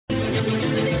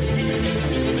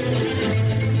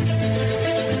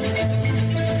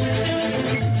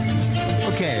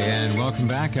welcome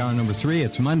back. Hour number 3.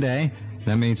 It's Monday.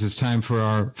 That means it's time for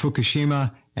our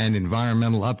Fukushima and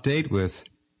environmental update with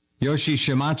Yoshi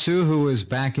Shimatsu, who is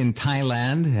back in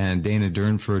Thailand, and Dana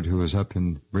Durnford, who is up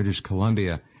in British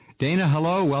Columbia. Dana,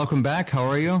 hello. Welcome back. How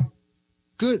are you?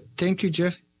 Good. Thank you,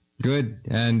 Jeff. Good.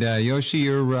 And Yoshi,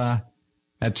 you're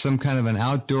at some kind of an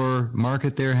outdoor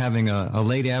market there having a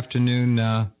late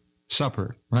afternoon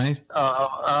supper, right?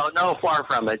 No, far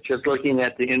from it. Just looking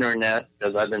at the internet,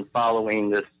 because I've been following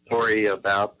this story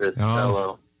about this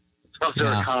fellow,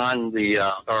 Professor Khan,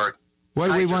 what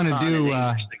do we want to do?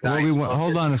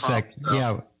 Hold on a sec.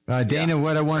 Dana,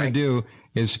 what I want to do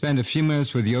is spend a few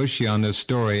minutes with Yoshi on this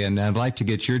story, and I'd like to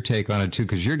get your take on it, too,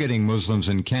 because you're getting Muslims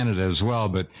in Canada as well.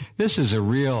 But this is a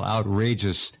real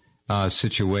outrageous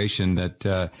situation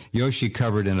that Yoshi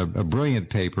covered in a brilliant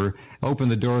paper, opened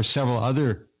the door. Several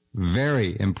other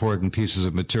very important pieces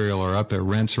of material are up at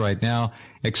Rents right now,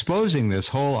 exposing this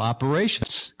whole operation.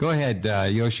 Go ahead,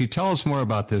 Yoshi. Tell us more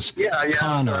about this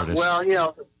con artist. Well,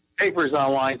 the papers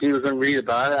online, people can read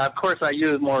about it. Of course, I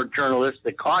use more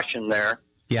journalistic caution there.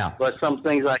 Yeah. But some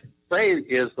things I can say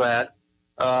is that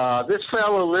this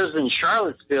fellow lives in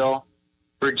Charlottesville,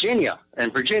 Virginia,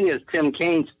 and Virginia is Tim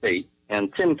Kaine's state,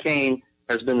 and Tim Kaine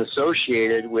has been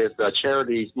associated with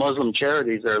charities, Muslim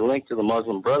charities that are linked to the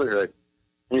Muslim Brotherhood.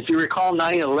 And if you recall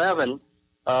 9/11,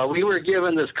 we were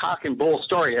given this cock and bull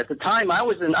story. At the time, I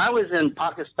was in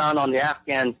Pakistan on the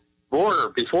Afghan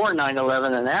border before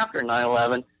 9/11 and after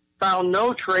 9/11, found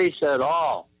no trace at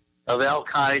all of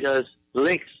Al-Qaeda's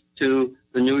links to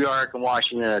the New York and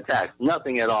Washington attacks.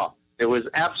 Nothing at all. There was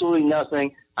absolutely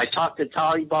nothing. I talked to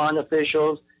Taliban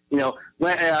officials. I don't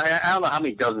know how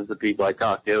many dozens of people I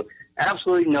talked to.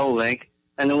 Absolutely no link.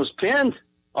 And it was pinned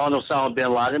on Osama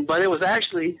bin Laden, but it was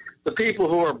actually the people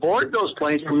who were aboard those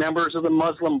planes were members of the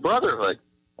Muslim Brotherhood,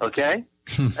 okay,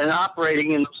 and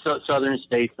operating in southern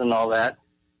states and all that.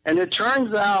 And it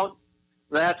turns out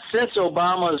that since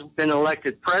Obama has been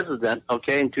elected president,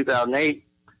 in 2008,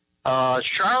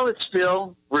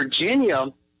 Charlottesville,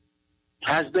 Virginia,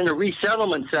 has been a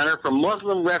resettlement center for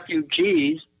Muslim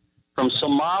refugees from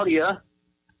Somalia.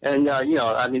 And,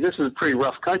 this is a pretty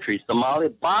rough country.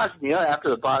 Somalia, Bosnia after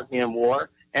the Bosnian War,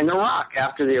 and Iraq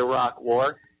after the Iraq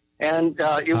War. And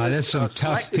there's some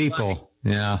tough people.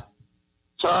 Yeah.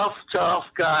 Tough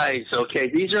guys, okay?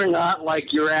 These are not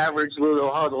like your average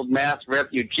little huddled mass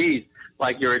refugees,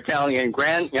 like your Italian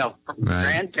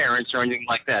grandparents or anything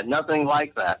like that. Nothing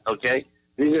like that, okay?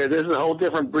 This is a whole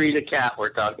different breed of cat we're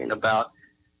talking about.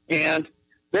 And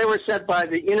they were sent by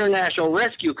the International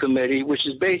Rescue Committee, which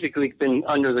has basically been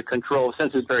under the control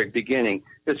since its very beginning.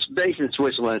 It's based in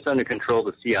Switzerland. It's under control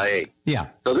of the CIA. Yeah.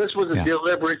 So this was a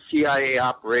deliberate CIA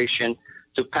operation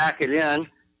to pack it in.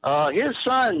 His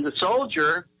son, the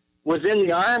soldier, was in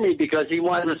the Army because he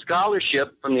wanted a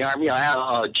scholarship from the Army,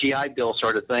 a GI Bill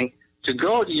sort of thing, to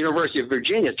go to the University of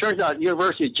Virginia. It turns out the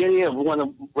University of Virginia is one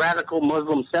of the radical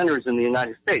Muslim centers in the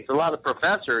United States. A lot of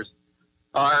professors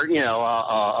are,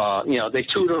 they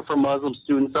tutor for Muslim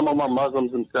students. Some of them are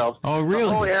Muslims themselves. Oh,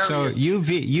 really? So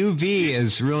UV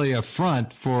is really a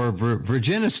front for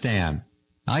Virginistan.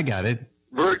 I got it.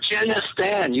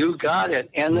 Virginistan, you got it.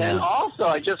 And then also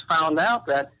I just found out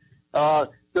that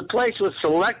the place was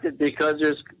selected because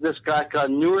there's this guy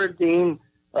called Nuruddin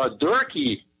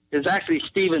Durkee. Is actually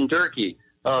Stephen Durkee,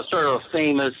 sort of a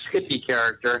famous hippie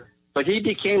character. But he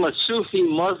became a Sufi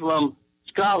Muslim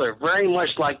scholar, very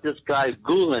much like this guy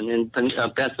Gulen in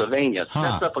Pennsylvania.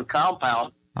 Sets up a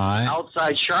compound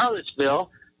outside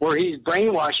Charlottesville where he's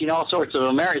brainwashing all sorts of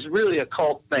Americans. It's really a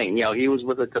cult thing. He was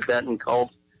with a Tibetan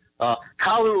cult.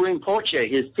 Kalu Rinpoche,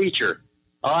 his teacher.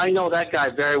 I know that guy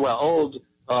very well, old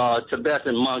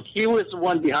Tibetan monk. He was the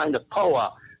one behind the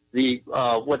POA, the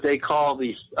what they call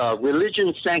the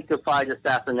religion-sanctified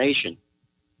assassination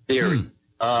theory.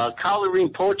 Kalu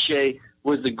Rinpoche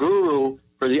was the guru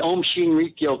for the Aum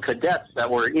Shinrikyo cadets that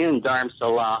were in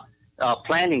Dharamsala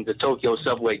planning the Tokyo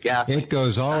subway gas. It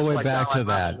goes all the way back to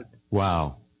that.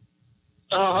 Wow.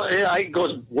 It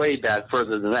goes way back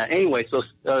further than that. Anyway,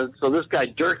 so this guy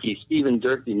Durkee, Stephen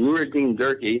Durkee, Nuruddin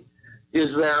Durkee,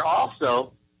 is there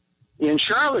also in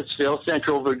Charlottesville,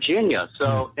 Central Virginia.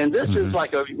 So, and this is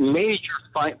like a major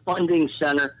funding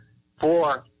center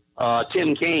for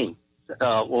Tim Kaine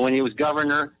when he was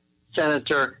governor,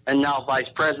 senator, and now vice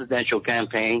presidential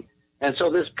campaign. And so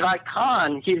this guy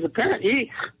Khan,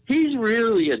 he's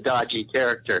really a dodgy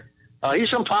character. He's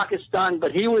from Pakistan,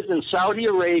 but he was in Saudi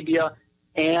Arabia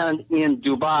and in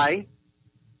Dubai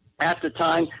at the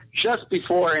time, just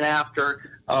before and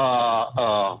after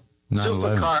Zulfikar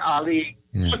Ali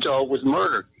Bhutto was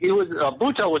murdered.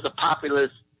 Bhutto was a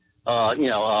populist,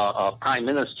 prime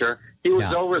minister, He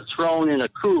was overthrown in a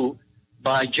coup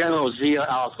by General Zia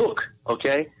al-Haq,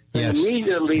 okay? And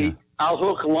immediately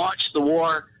al-Haq launched the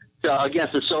war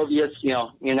against the Soviets,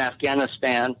 in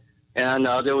Afghanistan. And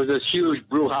there was this huge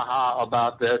brouhaha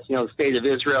about this. The state of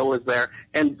Israel was there.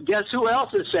 And guess who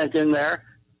else is sent in there?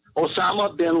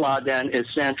 Osama bin Laden is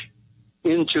sent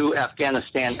into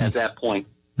Afghanistan at that point.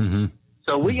 Mm-hmm.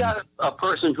 So we got a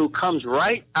person who comes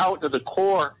right out of the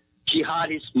core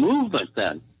jihadist movement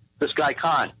then, this guy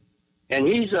Khan. And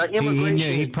he's immigration.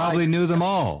 He probably knew them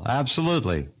all.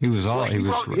 Absolutely. He wrote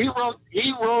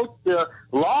the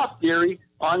law theory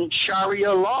on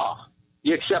Sharia law,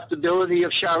 the acceptability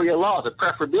of Sharia law, the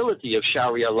preferability of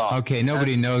Sharia law. Okay,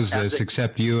 nobody knows this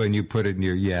except you, and you put it in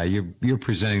you're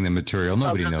presenting the material.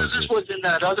 Nobody knows this. This was in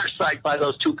that other site by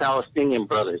those two Palestinian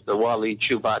brothers, the Walid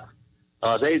Shubat.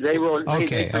 They wrote.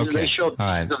 They showed. All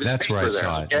right, that's where I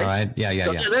saw it. All right, yeah.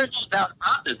 So there's no doubt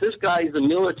about this. This guy is a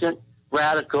militant,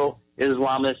 radical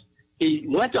Islamist. He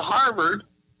went to Harvard.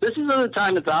 This is at the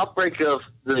time of the outbreak of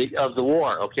the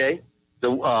war. Okay, the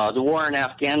war in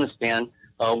Afghanistan,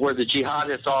 where the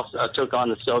jihadists also took on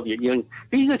the Soviet Union.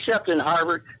 He's accepted in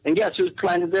Harvard, and guess who's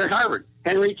planted there at Harvard?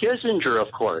 Henry Kissinger,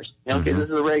 of course. Okay, this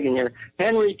is the Reagan year.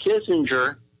 Henry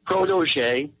Kissinger,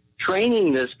 protege,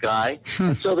 training this guy.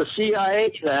 So the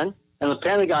CIA then and the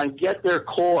Pentagon get their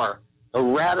core of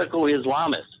radical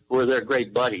Islamists who are their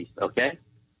great buddies, okay?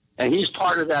 And he's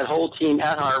part of that whole team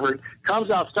at Harvard,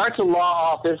 comes out, starts a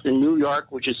law office in New York,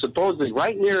 which is supposedly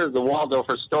right near the Waldorf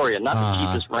Astoria, not the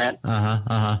cheapest rent.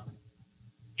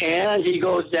 And he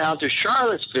goes down to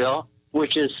Charlottesville,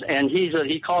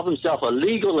 he calls himself a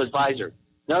legal advisor.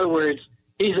 In other words,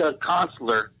 he's a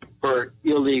consular for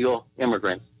illegal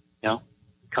immigrants,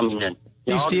 coming in.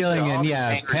 He's dealing in,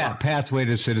 pathway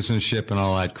to citizenship and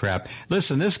all that crap.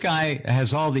 Listen, this guy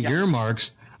has all the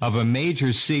earmarks of a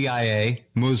major CIA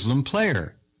Muslim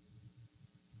player.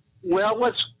 Well,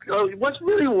 what's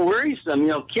really worrisome,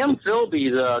 Kim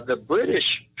Philby, the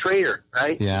British traitor,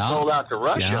 right? Yeah. Sold out to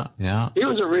Russia. Yeah. He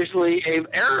was originally an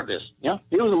Arabist.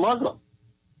 He was a Muslim.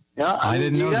 I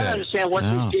didn't know that. You got to understand what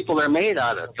these people are made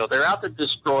out of. They're out to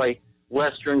destroy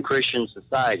Western Christian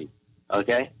society.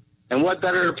 Okay. And what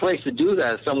better place to do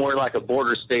that? Somewhere like a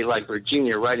border state like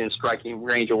Virginia, right in striking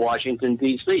range of Washington,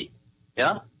 D.C.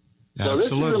 Yeah? So this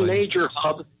is a major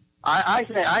hub. I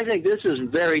think this is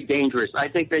very dangerous. I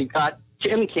think they got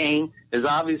Tim Kaine is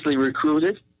obviously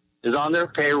recruited, is on their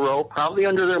payroll, probably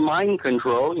under their mind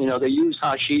control. They use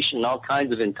hashish and all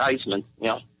kinds of enticements,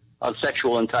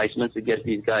 sexual enticements to get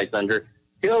these guys under.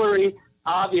 Hillary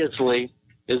obviously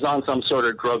is on some sort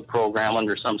of drug program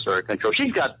under some sort of control.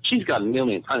 She's got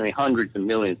millions, hundreds of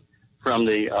millions from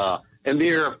the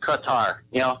Emir of Qatar.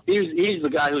 He's the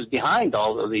guy who's behind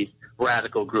all of these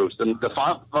radical groups, the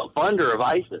funder of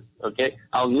ISIS, okay,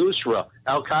 Al-Nusra,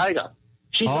 Al-Qaeda.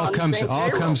 All comes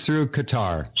through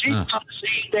Qatar. She's on the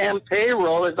same damn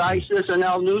payroll as ISIS and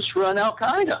Al-Nusra and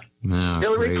Al-Qaeda.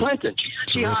 Hillary Clinton, she's a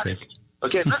jihadist.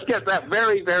 Okay, let's get that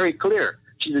very, very clear.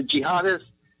 She's a jihadist,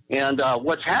 and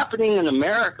what's happening in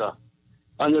America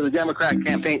under the Democrat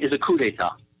campaign is a coup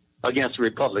d'etat against the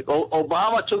Republic.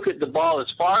 Obama took the ball as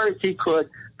far as he could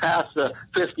past the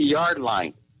 50-yard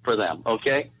line for them,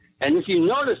 okay? And if you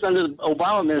notice under the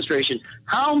Obama administration,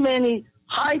 how many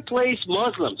high-placed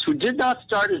Muslims who did not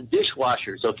start as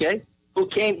dishwashers, okay, who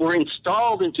were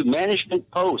installed into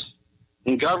management posts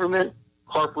in government,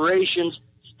 corporations,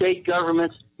 state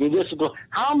governments, municipal,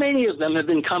 how many of them have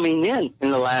been coming in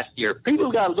the last year?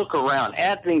 People got to look around,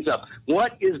 add things up.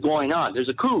 What is going on? There's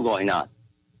a coup going on.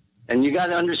 And you got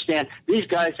to understand, these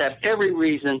guys have every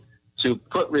reason to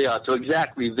to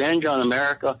exact revenge on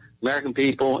American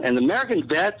people, and the American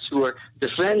vets who are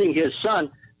defending his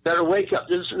son better wake up.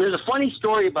 There's a funny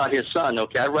story about his son,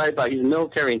 okay? I write about he's a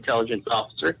military intelligence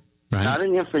officer, not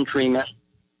an infantryman.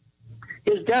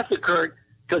 His death occurred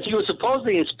because he was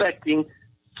supposedly inspecting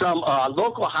some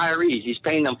local hirees. He's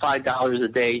paying them $5 a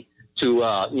day to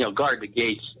guard the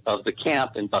gates of the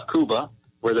camp in Bakuba,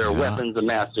 where there are weapons of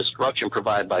mass destruction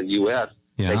provided by the U.S.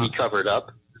 that he covered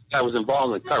up. This guy was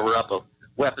involved in the cover-up of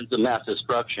weapons of mass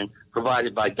destruction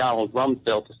provided by Donald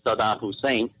Rumsfeld to Saddam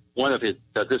Hussein, one of his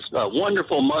this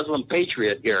wonderful Muslim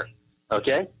patriot here.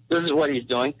 Okay, this is what he's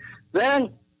doing.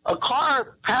 Then a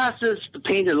car passes the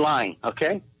painted line.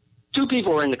 Okay, two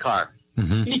people are in the car.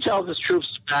 He tells his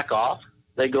troops to back off.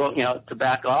 They go, to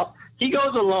back off. He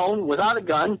goes alone without a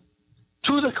gun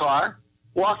to the car,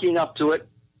 walking up to it,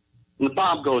 and the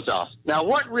bomb goes off. Now,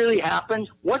 what really happened?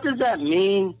 What does that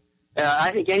mean?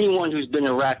 I think anyone who's been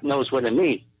in Iraq knows what it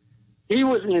means. He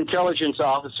was an intelligence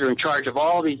officer in charge of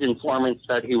all these informants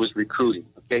that he was recruiting,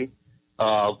 okay,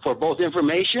 for both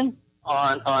information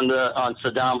on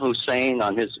Saddam Hussein,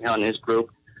 on his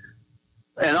group,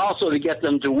 and also to get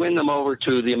them to win them over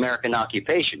to the American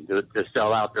occupation to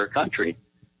sell out their country.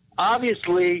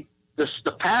 Obviously,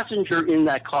 the passenger in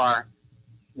that car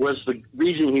was the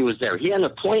reason he was there. He had an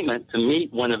appointment to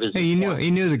meet one of his. Hey, he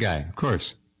knew the guy, of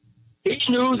course. He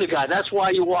knew the guy. That's why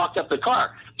you walked up the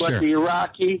car. But Sure. the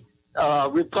Iraqi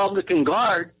Republican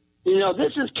Guard,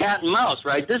 this is cat and mouse,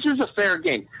 right? This is a fair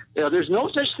game. There's no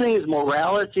such thing as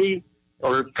morality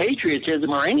or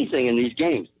patriotism or anything in these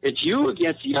games. It's you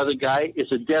against the other guy.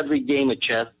 It's a deadly game of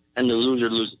chess, and the loser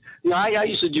loses. I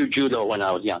used to do judo when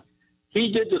I was young.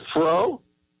 He did the throw,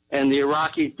 and the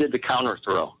Iraqis did the counter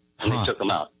throw, and they took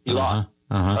him out. He lost.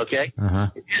 Okay?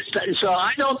 So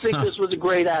I don't think this was a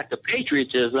great act of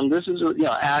patriotism. This is an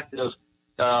act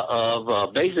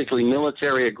of basically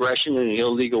military aggression and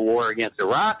illegal war against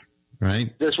Iraq.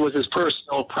 Right. This was his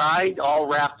personal pride all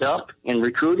wrapped up in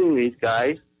recruiting these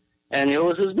guys, and it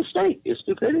was his mistake, his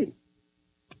stupidity.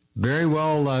 Very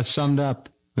well summed up.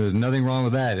 There's nothing wrong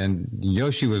with that. And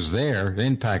Yoshi was there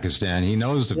in Pakistan. He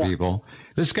knows the people.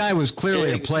 This guy was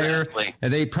clearly a player,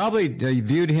 and they probably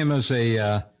viewed him as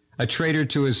a traitor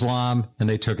to Islam, and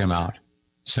they took him out.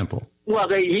 Simple. Well,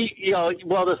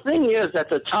 the thing is, at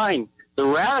the time, the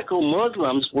radical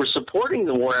Muslims were supporting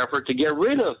the war effort to get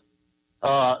rid of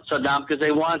Saddam because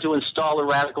they wanted to install a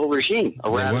radical regime, They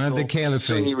wanted the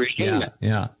caliphate. Sunni regime.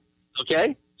 Yeah.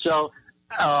 Okay, so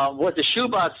what the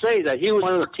Shubats say that he was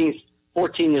one of the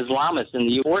 14 Islamists in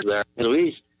the U.S. there in the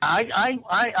East.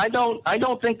 I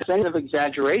don't think there's any of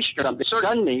exaggeration or something. It sort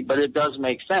of doesn't me, but it does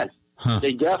make sense.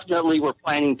 They definitely were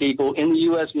planning people in the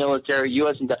U.S. military,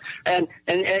 and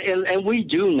we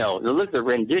do know. Look at the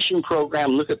rendition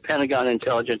program. Look at Pentagon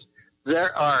intelligence.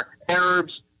 There are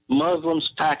Arabs,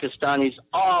 Muslims, Pakistanis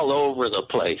all over the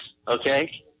place.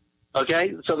 Okay.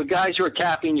 So the guys who are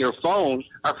tapping your phone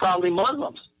are probably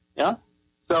Muslims. Yeah.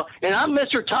 So, and I'm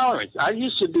Mr. Tolerance. I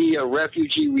used to be a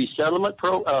refugee resettlement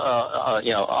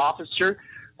officer.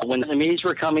 When the Vietnamese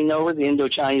were coming over, the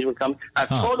Indo-Chinese were coming. I have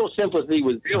total sympathy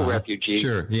with real refugees.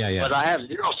 Sure, yeah. But I have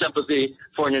zero sympathy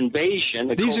for an invasion.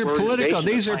 These are political.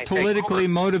 These are politically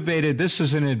motivated. This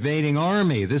is an invading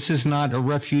army. This is not a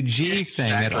refugee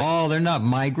thing at all. They're not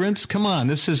migrants. Come on,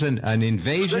 this is an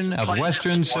invasion of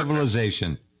Western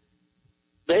civilization.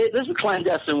 This is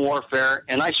clandestine warfare,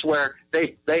 and I swear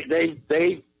they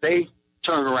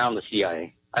turned around the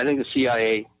CIA. I think the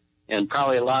CIA and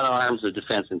probably a lot of arms of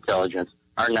defense intelligence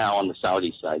are now on the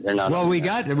Saudi side. They're not. Well,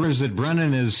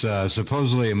 Brennan is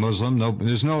supposedly a Muslim. No,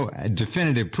 there's no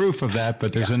definitive proof of that,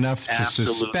 but there's enough to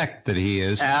suspect that he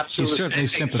is. Absolutely. He's certainly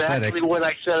sympathetic. Exactly what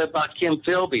I said about Kim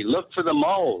Philby. Look for the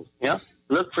moles. Yeah,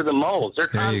 look for the moles. They're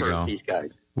converts, these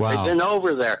guys. Wow. They've been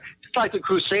over there. It's like the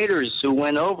Crusaders who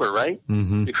went over, right?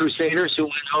 Mm-hmm. The Crusaders who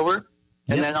went over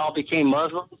and then all became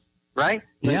Muslims, right?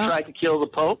 And they tried to kill the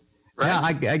Pope,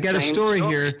 right? Yeah, I got a story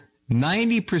here.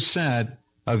 90%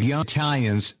 of young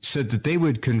Italians said that they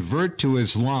would convert to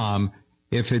Islam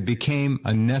if it became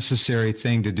a necessary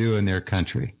thing to do in their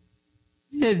country.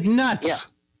 It's nuts. Yeah.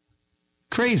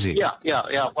 Crazy. Yeah.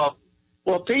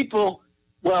 Well,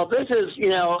 this is,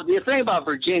 the thing about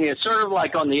Virginia, it's sort of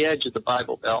like on the edge of the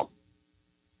Bible Belt.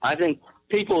 I think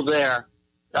people there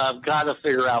have got to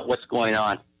figure out what's going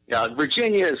on.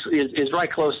 Virginia is right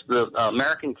close to the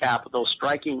American capital,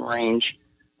 striking range.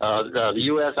 The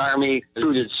U.S. Army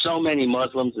recruited so many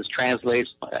Muslims as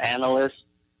translators, analysts.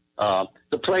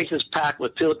 The place is packed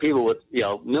with people with,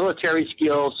 military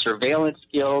skills, surveillance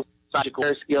skills,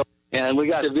 psychical skills, and we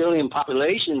got civilian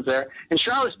populations there. And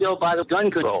Charlottesville, by the gun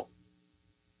control.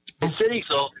 The city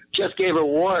just gave an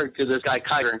award to this guy,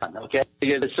 Kaiser, okay?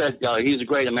 Because it said he's a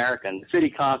great American. The city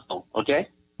consul, okay?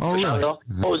 Oh, really?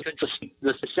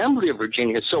 The Assembly of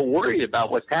Virginia is so worried about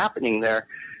what's happening there.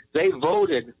 They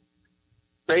voted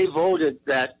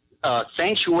that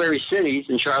sanctuary cities,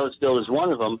 and Charlottesville is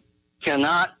one of them,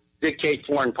 cannot dictate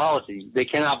foreign policy. They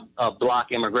cannot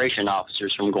block immigration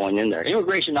officers from going in there.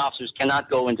 Immigration officers cannot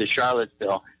go into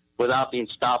Charlottesville without being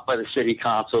stopped by the city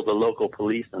council, the local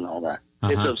police, and all that.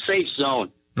 It's a safe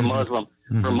zone for Muslims.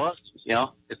 It's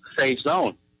a safe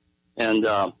zone. And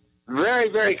very,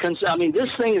 very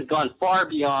this thing has gone far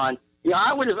beyond.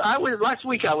 I would have last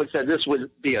week I would have said this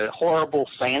would be a horrible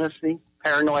fantasy,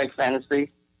 paranoid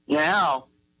fantasy. Now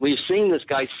we've seen this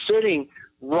guy sitting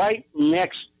right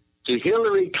next to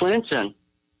Hillary Clinton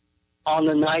on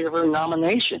the night of her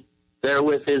nomination, there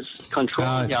with his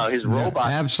control, his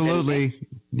robot. Absolutely.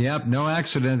 Yep, no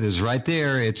accident is right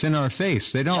there. It's in our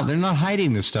face. They're not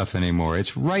hiding this stuff anymore.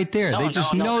 It's right there. They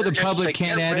just know the public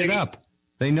can't add it up.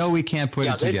 They know we can't put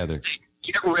it together.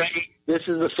 Get ready. This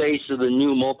is the face of the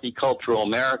new multicultural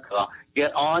America.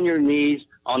 Get on your knees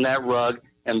on that rug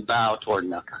and bow toward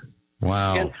Mecca.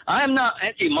 Wow. And I'm not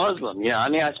anti-Muslim. Yeah, I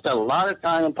mean, I spent a lot of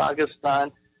time in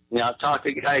Pakistan. You know, I've talked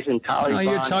to guys in Taliban. No,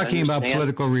 you're talking about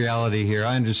political reality here.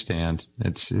 I understand.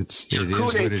 It is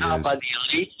what it is. By the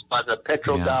elites, by the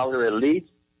petrodollar elites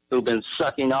who've been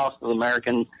sucking off the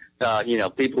American,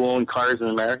 people who own cars in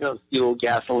America, fuel,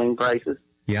 gasoline prices.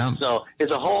 Yeah. So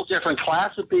it's a whole different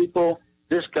class of people.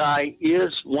 This guy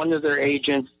is one of their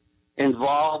agents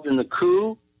involved in the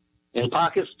coup in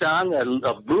Pakistan,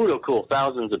 a brutal coup.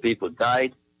 Thousands of people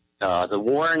died. The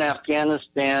war in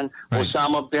Afghanistan, right.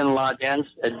 Osama bin Laden's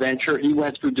adventure, he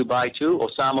went through Dubai too.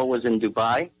 Osama was in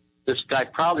Dubai. This guy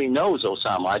probably knows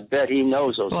Osama. I bet he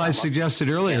knows Osama. Well, I suggested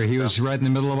earlier he was right in the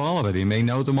middle of all of it. He may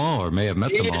know them all or may have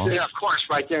met them all. Of course,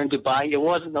 right there in Dubai. It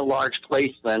wasn't a large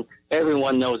place then.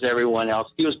 Everyone knows everyone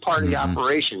else. He was part of the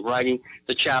operation, writing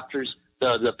the chapters,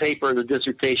 the paper, the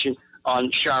dissertation on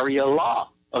Sharia law,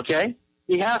 okay?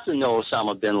 He has to know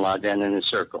Osama bin Laden in his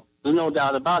circle. There's no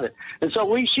doubt about it. And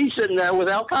so she's sitting there with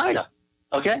Al-Qaeda,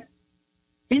 okay?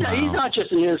 He's not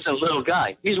just an innocent little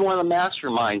guy. He's one of the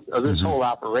masterminds of this whole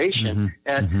operation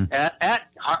at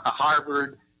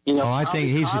Harvard. You know, I think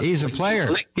he's a player.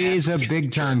 He's a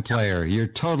big-time player. You're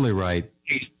totally right.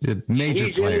 A major player.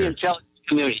 He's in the intelligence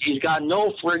community. He's got no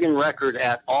friggin' record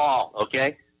at all,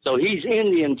 okay? So he's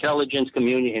in the intelligence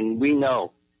community, and we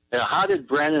know. How did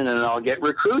Brennan and all get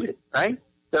recruited, right?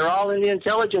 They're all in the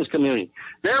intelligence community.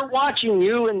 They're watching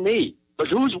you and me, but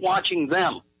who's watching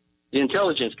them? The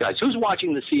intelligence guys. Who's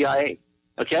watching the CIA?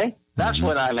 Okay? That's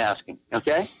what I'm asking,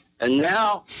 okay? And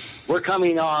now we're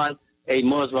coming on a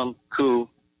Muslim coup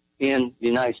in the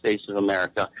United States of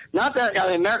America. Not that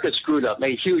America screwed up,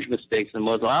 made huge mistakes in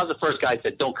Muslim. I was the first guy that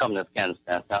said, don't come to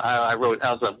Afghanistan. I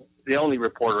was the only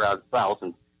reporter out of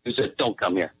thousands who said, don't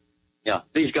come here. You know,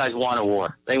 these guys want a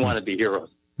war. They want to be heroes.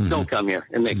 Don't come here.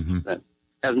 It makes sense. It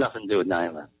has nothing to do with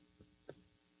 9/11.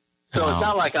 So it's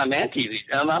not like I'm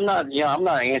I'm not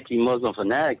an anti-Muslim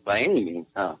fanatic by any means.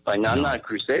 I'm not a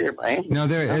crusader by any means. No,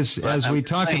 as we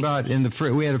talked about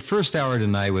we had a first hour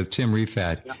tonight with Tim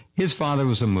Rifat. Yeah. His father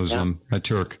was a Muslim, a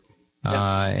Turk,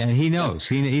 and he knows.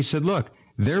 He said, look,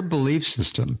 their belief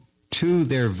system to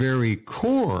their very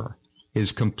core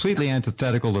is completely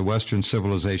antithetical to Western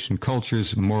civilization,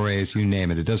 cultures, mores, you name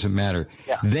it. It doesn't matter.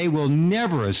 Yeah. They will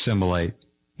never assimilate.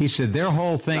 He said their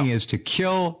whole thing is to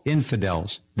kill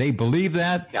infidels. They believe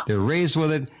that. Yeah. They're raised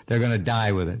with it. They're going to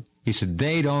die with it. He said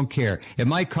they don't care. It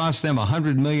might cost them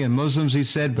 100 million Muslims, he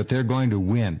said, but they're going to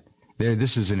win.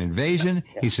 This is an invasion.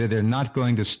 Yeah. He said they're not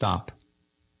going to stop.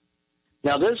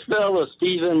 Now, this fellow,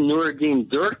 Stephen Nuruddin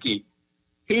Durkee,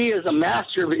 he is a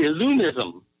master of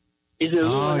Illuminism. He's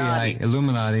Illuminati. Oh, yeah,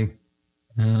 Illuminati.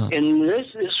 Yeah. And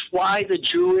this is why the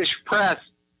Jewish press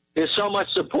is so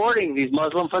much supporting these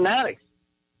Muslim fanatics.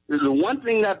 The one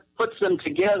thing that puts them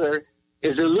together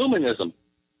is Illuminism.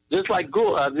 Just like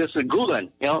this is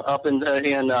Gulen, up in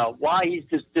why he's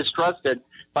distrusted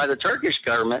by the Turkish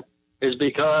government is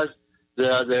because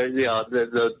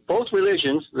the both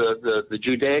religions, the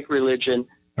Judaic religion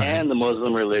and the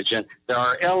Muslim religion, there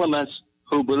are elements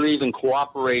who believe in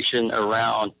cooperation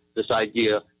around this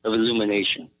idea of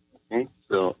illumination. Okay?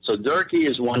 So Durkee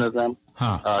is one of them.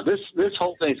 This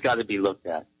whole thing's got to be looked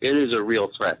at. It is a real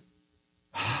threat.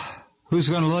 Who's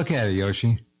going to look at it,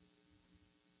 Yoshi?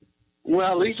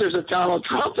 Well, at least there's a Donald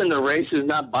Trump in the race who's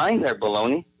not buying their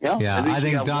baloney. Yeah, I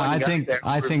think Donald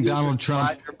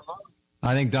Trump.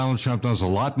 I think Donald Trump knows a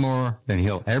lot more than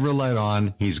he'll ever let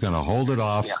on. He's going to hold it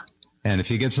off, and if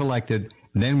he gets elected,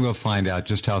 then we'll find out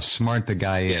just how smart the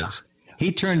guy is.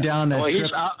 He turned down that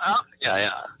trip.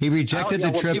 He rejected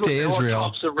the trip to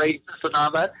Israel. Trump's a racist and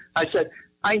all that. I said,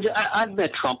 I've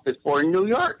met Trump before in New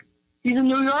York. He's a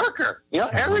New Yorker.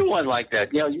 Everyone like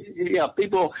that.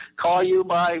 People call you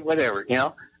by whatever,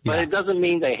 but it doesn't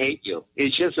mean they hate you.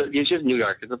 It's just New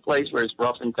York. It's a place where it's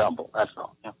rough and tumble. That's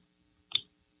all.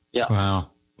 Yeah.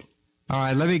 Wow. All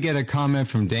right. Let me get a comment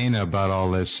from Dana about all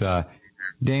this.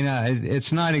 Dana,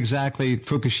 it's not exactly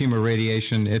Fukushima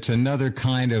radiation. It's another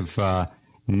kind of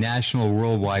national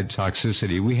worldwide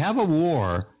toxicity. We have a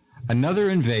war, another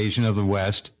invasion of the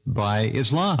West by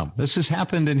Islam. This has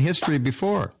happened in history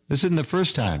before. This isn't the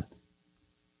first time.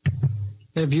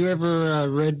 Have you ever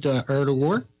read Art of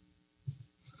War?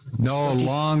 No, a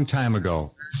long time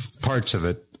ago. Parts of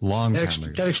it, long time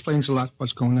ago. That explains a lot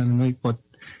what's going on tonight. But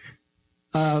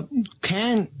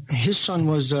his son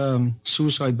was a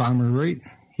suicide bomber, right?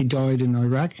 He died in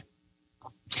Iraq.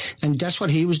 And that's what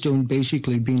he was doing,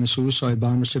 basically, being a suicide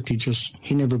bomber, except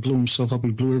he never blew himself up.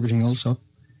 He blew everything else up.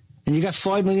 And you got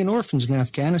 5 million orphans in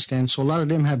Afghanistan, so a lot of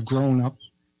them have grown up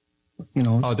You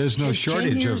know. Oh, there's no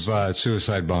shortage of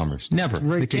suicide bombers. Never.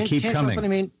 Right, they can keep coming. But I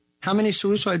mean, how many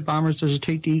suicide bombers does it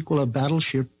take to equal a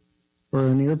battleship or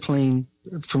an airplane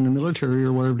from the military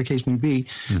or whatever the case may be?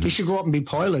 Mm-hmm. They should grow up and be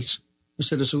pilots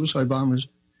instead of suicide bombers.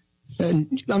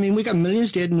 And I mean, we got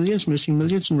millions dead, millions missing,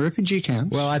 millions in refugee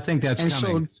camps. Well, I think that's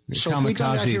coming. So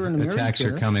kamikaze attacks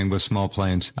are coming with small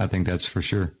planes. I think that's for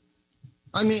sure.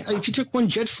 I mean, if you took one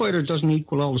jet fighter, it doesn't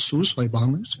equal all the suicide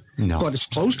bombers. No. But it's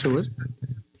close to it.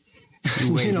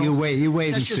 You wait and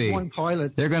see. That's just one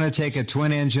pilot. They're going to take a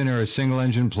twin engine or a single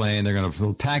engine plane. They're going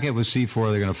to pack it with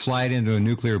C4. They're going to fly it into a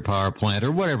nuclear power plant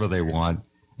or whatever they want.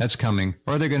 That's coming.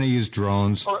 Or they're going to use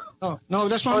drones. No,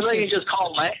 that's what I'm saying.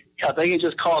 They can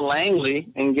just call Langley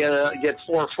and get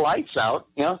 4 flights out,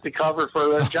 to cover for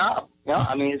their job.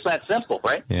 I mean, it's that simple,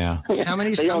 right? Yeah. How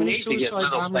many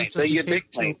suicide bombers does it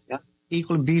take to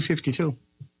equal B-52?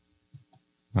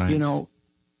 Right.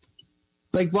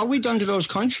 Like what we done to those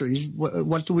countries,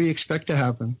 what do we expect to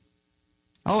happen?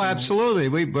 Oh,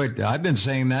 absolutely. But I've been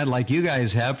saying that like you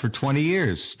guys have for 20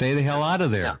 years. Stay the hell out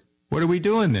of there. Yeah. What are we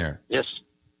doing there? Yes.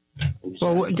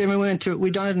 Well, then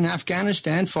we done it in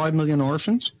Afghanistan, 5 million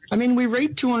orphans. I mean, we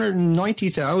raped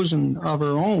 290,000 of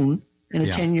our own in a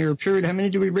 10-year period. How many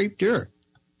do we rape there?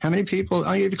 How many people?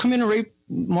 If you come in and rape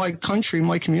my country,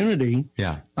 my community,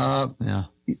 you're going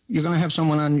to have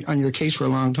someone on your case for a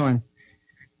long time.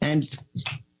 And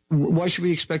why should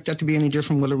we expect that to be any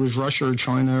different, whether it was Russia or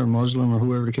China or Muslim or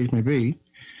whoever the case may be?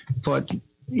 But,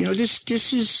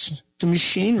 this is the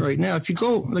machine right now. If you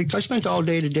go, like I spent all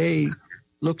day today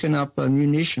looking up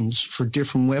munitions for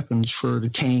different weapons, for the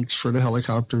tanks, for the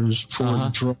helicopters, for the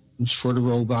drones, for the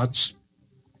robots.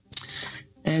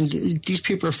 And these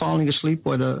people are falling asleep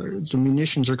while the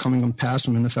munitions are coming and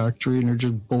passing them in the factory, and they're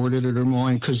just bored out of their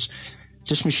mind because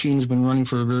this machine has been running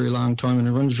for a very long time, and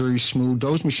it runs very smooth.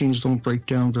 Those machines don't break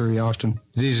down very often.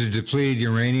 These are depleted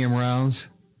uranium rounds?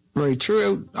 Right.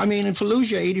 Throughout, I mean, in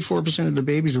Fallujah, 84% of the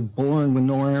babies are born with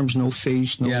no arms, no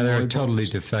face, no they're eyeballs. Totally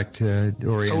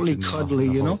oriented. Totally cuddly,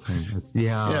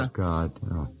 Yeah, God.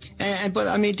 Oh. But,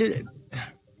 I mean...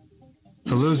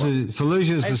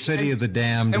 Fallujah is the city of the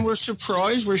damned. And we're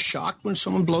surprised, we're shocked when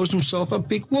someone blows himself up.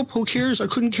 Big whoop, who cares? I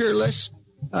couldn't care less.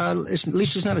 At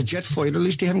least it's not a jet fighter. At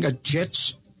least they haven't got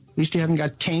jets. At least they haven't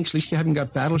got tanks. At least they haven't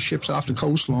got battleships off the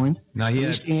coastline. Not yet. At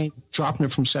least they ain't dropping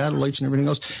it from satellites and everything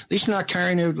else. At least they're not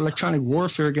carrying out electronic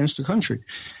warfare against the country.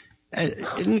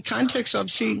 In the context of,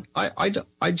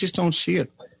 I just don't see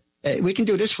it. We can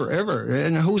do this forever.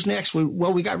 And who's next?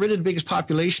 We got rid of the biggest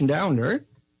population down there.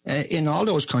 In all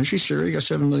those countries, Syria got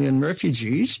 7 million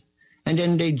refugees. And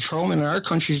then they throw them in our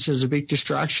countries as a big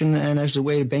distraction and as a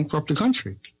way to bankrupt the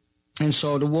country. And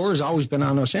so the war has always been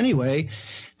on us anyway,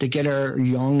 to get our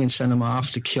young and send them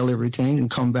off to kill everything and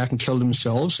come back and kill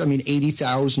themselves. I mean,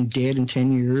 80,000 dead in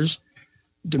 10 years.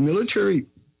 The military,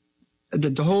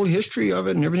 the whole history of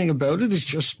it and everything about it is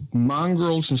just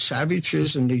mongrels and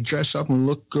savages, and they dress up and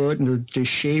look good, and they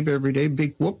shave every day,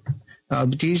 big whoop.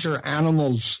 But these are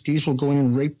animals. These will go in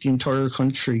and rape the entire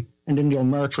country, and then they'll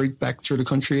march right back through the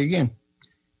country again.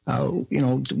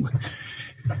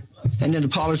 And then the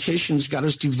politicians got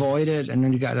us divided, and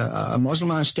then you got a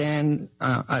Muslim stand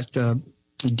at the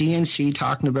DNC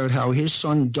talking about how his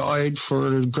son died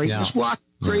for greatness. Yeah. What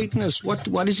greatness?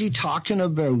 What is he talking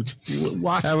about?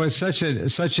 What? That was such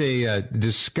a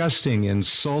disgusting,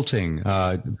 insulting,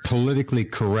 politically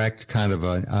correct kind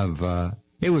of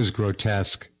it was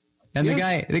grotesque. And the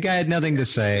guy had nothing to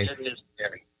say. It is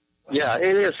scary. Yeah,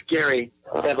 it is scary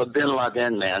to have a bin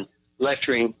Laden man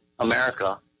lecturing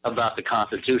America about the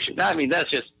Constitution. I mean, that's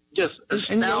just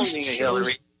astounding,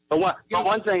 Hillary. But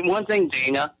one thing,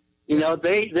 Dana,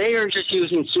 they are just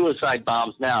using suicide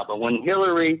bombs now. But when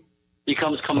Hillary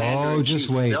becomes commander, just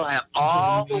wait. They'll have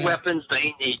all the weapons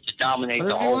they need to dominate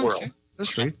the whole world.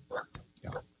 That's right.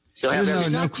 There's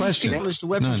no question. It's the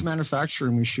weapons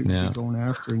manufacturing we should be going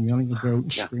after and yelling about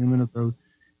and screaming about.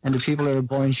 And the people that are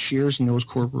buying shares in those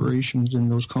corporations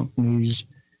and those companies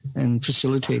and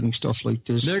facilitating stuff like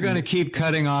this. They're going to keep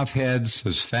cutting off heads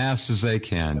as fast as they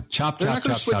can. They're not going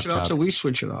to switch it off until we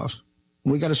switch it off.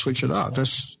 We got to switch it off.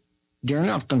 They're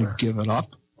not going to give it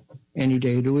up any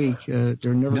day of the week.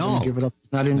 They're never going to give it up.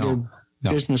 Not in their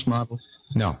business model.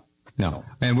 No.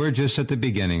 And we're just at the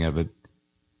beginning of it.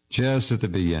 Just at the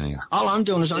beginning. All I'm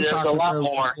doing is I'm talking about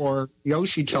more. Or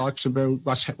Yoshi talks about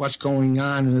what's going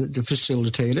on to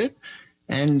facilitate it.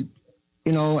 And,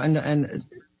 and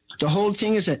the whole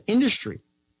thing is an industry.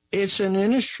 It's an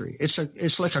industry.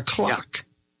 It's like a clock,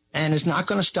 and it's not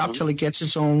going to stop till it gets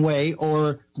its own way.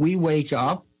 Or we wake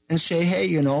up and say,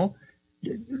 "Hey,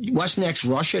 what's next?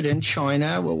 Russia, then China,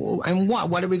 and what?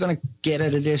 What are we going to get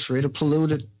out of this? Right? A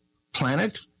polluted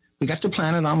planet. We got the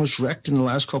planet almost wrecked in the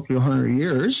last couple of 100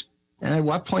 years. And at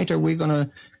what point are we going to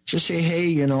just say, hey,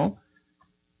 you know,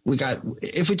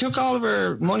 if we took all of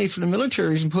our money for the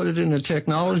militaries and put it into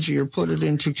technology or put it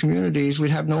into communities, we'd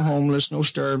have no homeless, no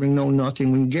starving, no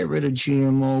nothing. We can get rid of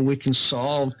GMO. We can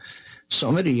solve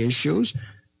some of the issues.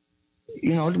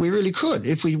 You know, we really could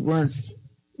if we weren't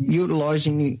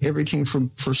utilizing everything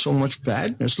for so much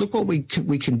badness. Look what we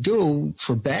can do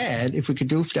for bad. If we could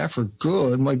do that for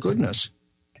good, my goodness.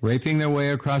 Raping their way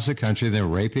across the country, they're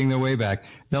raping their way back.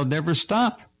 They'll never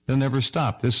stop. They'll never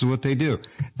stop. This is what they do.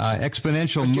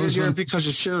 Exponential Muslim. Because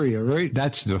of Syria, right?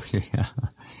 That's yeah.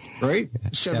 Right?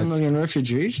 7 million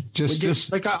refugees.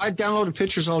 Like I downloaded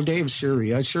pictures all day of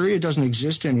Syria. Syria doesn't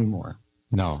exist anymore.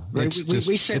 No, right?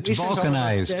 it's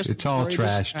vulcanized. It's all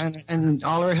trashed. And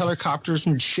all our helicopters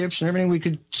and ships and everything we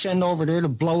could send over there to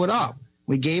blow it up.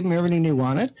 We gave them everything they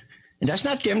wanted. And that's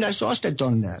not them, that's us that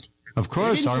done that. Of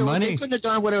course, our money. They couldn't have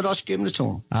done it without us giving it to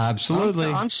them. Absolutely.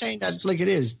 I'm saying that like it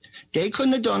is. They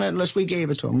couldn't have done it unless we gave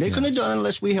it to them. They couldn't have done it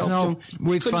unless we helped them.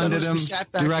 We funded them,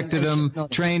 directed them,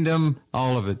 trained them,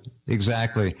 all of it.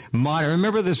 Exactly.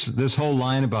 Remember this whole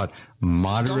line about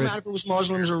moderate. Don't matter if it was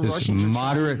Muslims or Russians.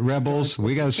 Moderate rebels.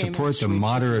 We got to support the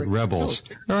moderate rebels.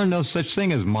 There are no such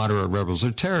thing as moderate rebels.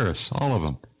 They're terrorists, all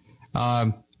of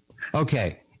them.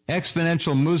 Okay.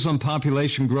 Exponential Muslim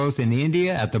population growth in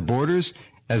India at the borders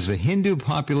as the Hindu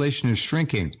population is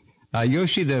shrinking.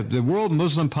 Yoshi, the world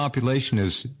Muslim population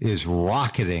is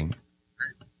rocketing.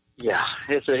 Yeah,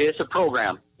 it's a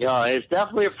program. Yeah, it's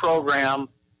definitely a program.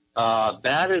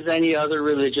 Bad as any other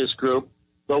religious group,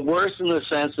 but worse in the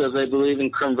sense that they believe in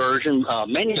conversion.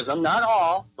 Many of them, not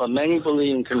all, but many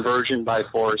believe in conversion by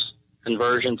force,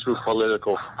 conversion through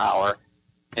political power.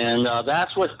 And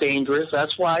that's what's dangerous.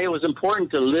 That's why it was important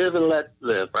to live and let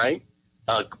live, right?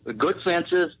 Good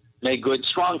fences make good,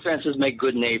 strong fences make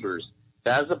good neighbors.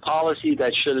 That's a policy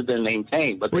that should have been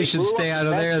maintained. But we should stay out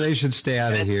of there. They should stay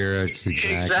out of here.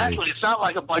 Exactly. It's not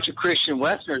like a bunch of Christian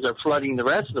Westerners are flooding the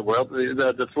rest of the world.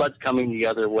 The flood's coming the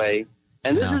other way.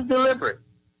 And this is deliberate.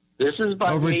 This is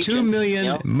by over 2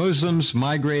 million Muslims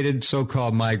migrated,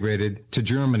 so-called migrated, to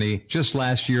Germany just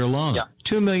last year alone. Yeah.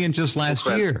 2 million just last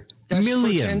year. That's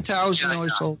million. For 10,000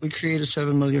 ISIL, we created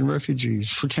 7 million refugees.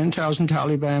 For 10,000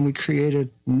 Taliban, we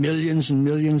created millions and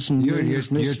millions and millions.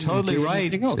 You're totally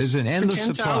right. There's an endless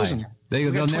supply.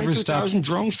 They'll never stop.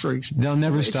 Drone strikes. They'll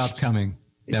never stop coming.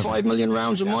 5 million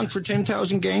rounds a month for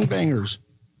 10,000 gangbangers.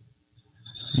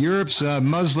 Europe's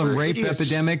Muslim rape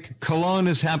epidemic. Cologne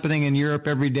is happening in Europe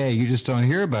every day. You just don't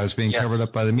hear about it. It's being covered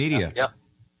up by the media. Yep.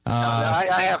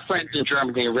 I have friends in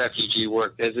Germany in refugee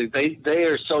work. They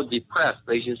are so depressed.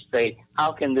 They just say,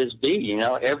 "How can this be?" You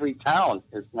know, every town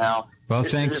is now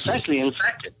essentially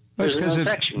infected. There's an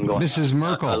infection going on. Mrs.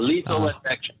 Merkel, a lethal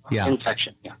infection. Yeah.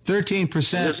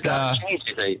 13%. This got to change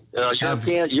today.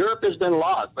 Europe has been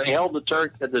lost. They held the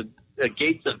Turks at the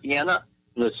gates of Vienna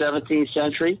in the 17th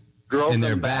century. And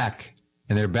they're back.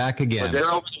 And they're back again. But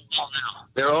they're over the wall now.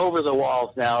 They're over the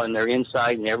walls now, and they're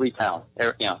inside in every town,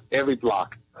 every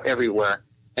block, everywhere.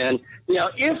 And,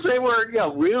 if they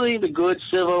were, really the good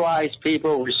civilized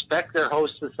people, respect their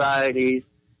host societies,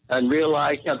 and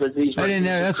realize, that these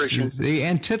that's Christians, the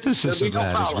antithesis of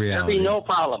that is reality. There'd be no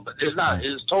problem, but there's not.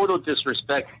 It's total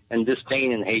disrespect and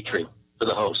disdain and hatred for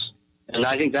the host. And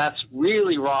I think that's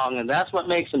really wrong, and that's what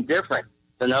makes them different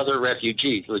than other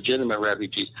refugees, legitimate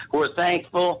refugees, who are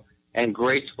thankful and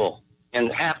grateful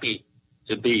and happy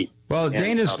to be. Well,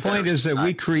 Dana's point is that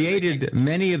we created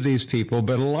many of these people,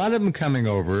 but a lot of them coming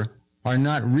over are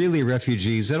not really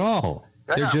refugees at all.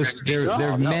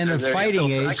 They're men of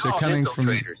fighting age. They're coming from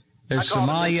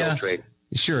Somalia,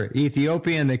 sure,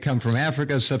 Ethiopia, and they come from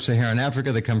Africa, sub-Saharan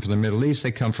Africa. They come from the Middle East.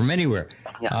 They come from anywhere.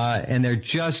 Yeah. And they're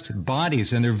just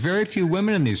bodies. And there are very few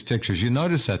women in these pictures. You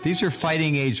notice that. These are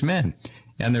fighting age men.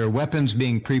 And there are weapons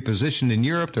being pre-positioned in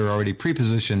Europe. They're already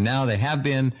pre-positioned now. They have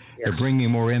been. Yes. They're bringing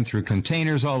more in through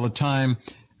containers all the time.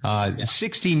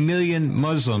 60 million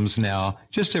Muslims now,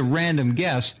 just a random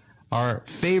guess, are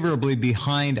favorably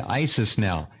behind ISIS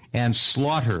now and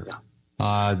slaughter.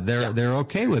 They're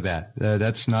okay with that.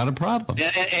 That's not a problem.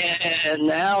 And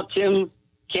now Tim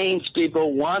Kaine's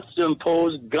people wants to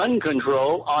impose gun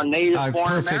control on Native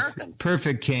born Americans.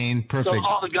 Perfect, Kaine. Perfect. So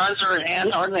all the guns are in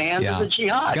the hands of the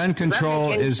jihad. Gun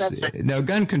control is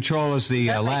the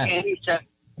last.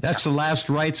 That's the last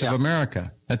rights of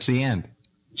America. That's the end.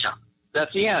 Yeah,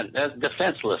 that's the end. That's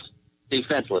defenseless.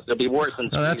 They'll be worse than.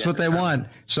 No, that's what they want.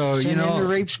 So the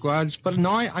rape squads. But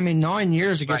 9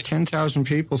 years to get 10,000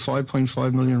 people,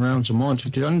 5.5 million rounds a month.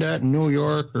 If they done that in New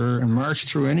York or in march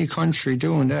through any country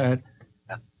doing that,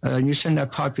 and you send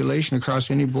that population across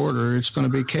any border, it's going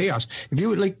to be chaos. If you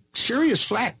would like Syria's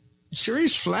flat,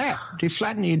 they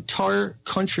flatten the entire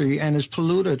country and is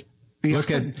polluted.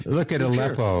 Look at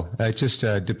Aleppo. Just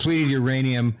a depleted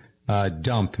uranium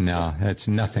dump now. That's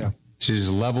nothing. Yeah. Should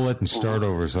just level it and start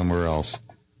over somewhere else.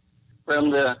 From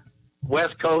the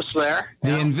west coast there.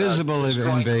 The invisible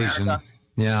invasion. America.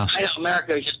 Yeah.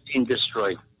 America is just being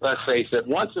destroyed. Let's face it.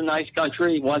 Once a nice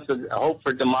country, once a hope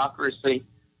for democracy,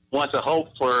 once a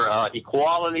hope for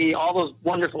equality, all those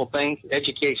wonderful things,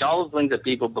 education, all those things that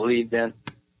people believed in,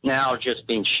 now just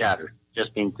being shattered,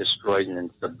 just being destroyed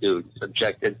and subdued,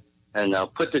 subjected, and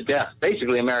put to death.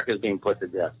 Basically, America is being put to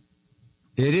death.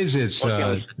 It is. It's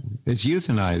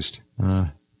euthanized.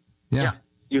 Yeah,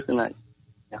 euthanized.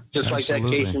 Yeah. Just like that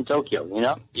case in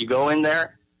Tokyo, You go in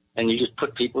there and you just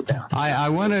put people down. I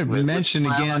want to mention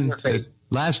again that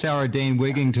last hour Dane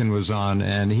Wigington was on,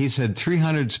 and he said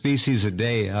 300 species a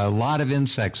day, a lot of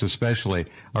insects especially,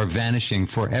 are vanishing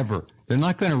forever. They're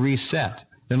not going to reset.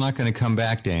 They're not going to come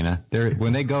back, Dana.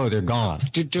 When they go, they're gone.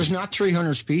 There's not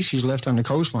 300 species left on the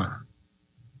coastline.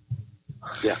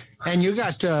 Yeah. And you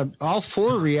got all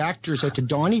 4 reactors at the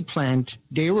Donny plant.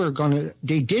 They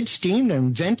did steam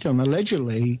them, vent them,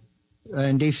 allegedly,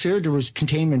 and they feared there was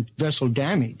containment vessel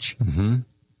damage. Mm-hmm.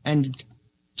 And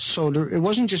so it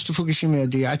wasn't just the Fukushima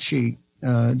Daiichi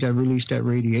that released that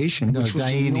radiation, which was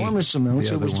enormous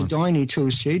amounts. It was the Donny too.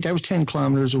 See, that was 10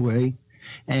 kilometers away.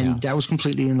 And that was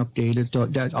completely inundated.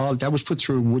 That was put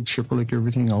through a wood chipper like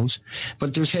everything else.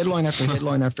 But there's headline after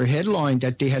headline after headline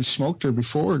that they had smoked there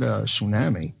before the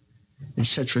tsunami, et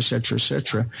cetera, et cetera, et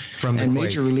cetera. And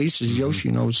major releases, Yoshi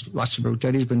knows lots about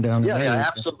that. He's been down there. Yeah,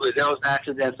 absolutely. There was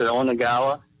accidents at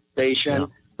Onagawa Station. Yeah.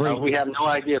 Right. We have no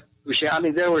idea. I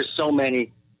mean, there were so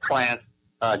many plants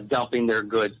dumping their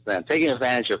goods then, taking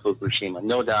advantage of Fukushima,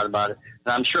 no doubt about it.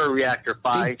 And I'm sure Reactor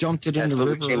 5... They dumped it in the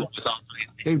river. They were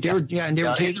taking it, dumping it in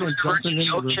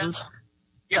the rivers.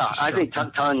 Yeah, I think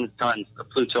tons of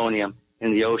plutonium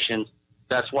in the oceans.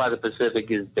 That's why the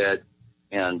Pacific is dead.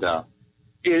 And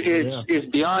it's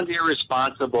beyond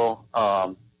irresponsible.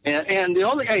 And the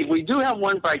only... we do have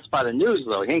one bright spot of news,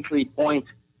 though. Hinkley Point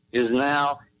is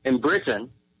now in Britain.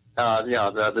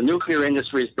 The nuclear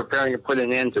industry is preparing to put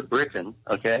an end to Britain.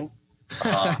 Okay,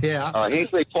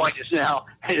 Hinkley Point is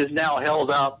now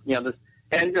held up.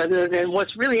 And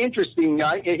what's really interesting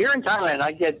here in Thailand,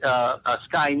 I get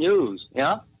Sky News.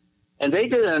 And they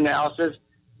did an analysis.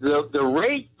 The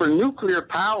rate for nuclear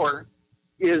power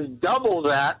is double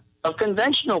that of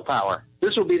conventional power.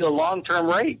 This will be the long-term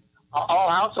rate. All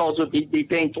households will be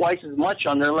paying twice as much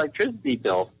on their electricity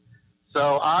bills.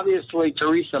 So obviously,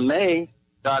 Theresa May,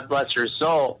 God bless her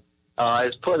soul,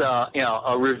 has put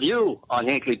a review on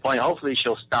Hinkley Point. Hopefully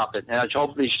she'll stop it. And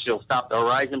hopefully she'll stop the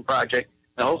Horizon Project.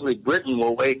 And hopefully Britain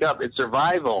will wake up. Its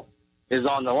survival is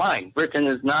on the line. Britain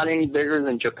is not any bigger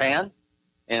than Japan.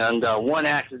 And one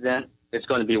accident, it's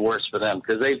going to be worse for them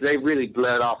because they've really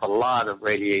bled off a lot of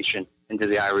radiation into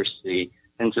the Irish Sea,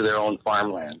 into their own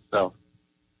farmland. So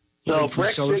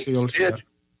Brexit is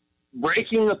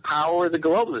breaking the power of the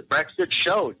globalists. Brexit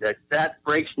showed that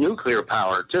breaks nuclear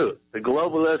power, too. The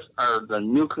globalists are the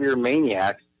nuclear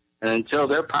maniacs, and until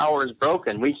their power is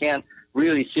broken, we can't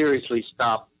really seriously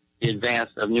stop the advance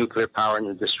of nuclear power and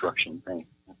the destruction thing.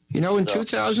 In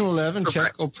 2011,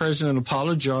 TEPCO president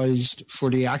apologized for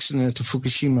the accident at the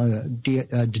Fukushima, the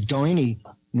Daini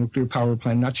nuclear power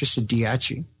plant, not just the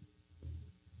Daiichi.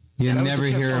 You never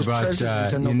hear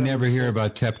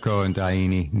about TEPCO and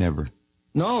Daini, never.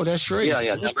 No, that's right.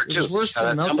 Yeah, number 2. Worse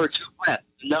than number 2 plant.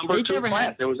 Number 2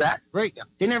 plant. There was that. Right. Yeah.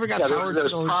 They never got power to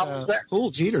those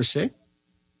pools either, see?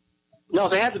 No,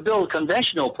 they had to build a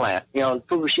conventional plant.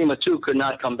 Fukushima 2 could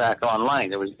not come back online.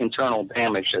 There was internal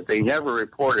damage that they never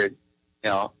reported.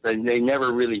 They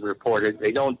never really reported.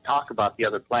 They don't talk about the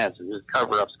other plants. There's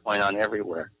cover-ups going on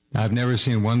everywhere. I've never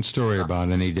seen one story about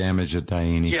any damage at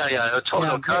Daini. Yeah, a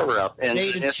total cover-up. And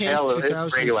it's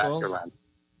radioactive.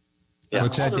 Yeah,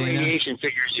 what's that, all the radiation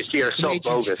figures you see are so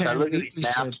bogus. I look at these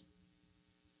maps.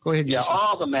 Go ahead. Yeah,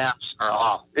 all the maps are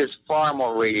off. It's far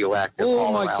more radioactive.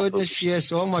 Oh, my goodness,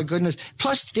 yes. Oh, my goodness.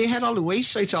 Plus, they had all the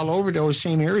waste sites all over those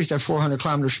same areas. That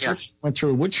 400-kilometer strip went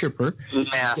through a wood chipper.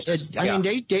 I mean,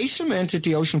 they cemented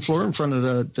the ocean floor in front of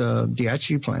the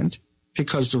Daiichi plant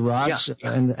because the rods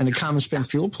and the common spent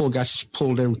fuel pool got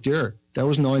pulled out there. That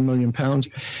was 9 million pounds.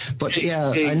 But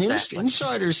an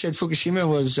insider said Fukushima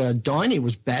Daini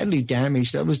was badly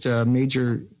damaged. That was the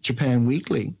major Japan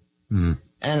Weekly. Mm.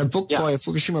 And a book by a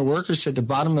Fukushima worker said the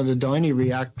bottom of the Daini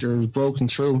reactor was broken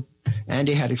through and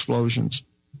they had explosions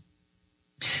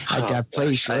at that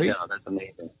place, right? I know, that's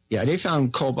amazing. Yeah, they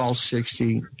found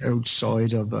cobalt-60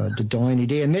 outside of the Doiny.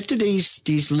 They admitted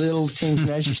these little things,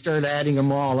 and as you start adding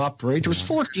them all up, right? There was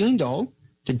 14, though.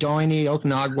 The Doiny,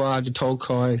 Okinawa, the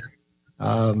Tokai,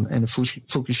 and the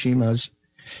Fukushimas.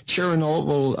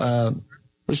 Chernobyl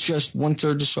was just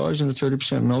one-third the size and a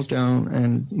 30% meltdown,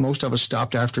 and most of it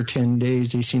stopped after 10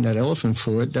 days. They seen that elephant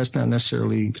fluid. That's not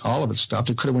necessarily all of it stopped.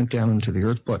 It could have went down into the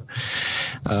earth, but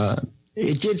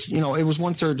it did, it was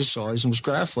one-third the size and was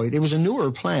graphite. It was a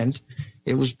newer plant.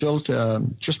 It was built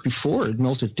just before it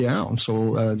melted down.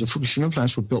 So the Fukushima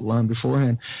plants were built long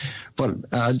beforehand. But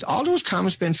all those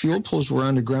common spent fuel pools were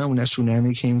on the ground when that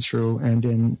tsunami came through, and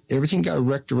then everything got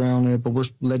wrecked around it, but we're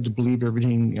led to believe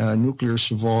everything nuclear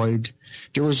survived.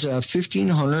 There was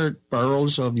 1,500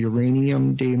 barrels of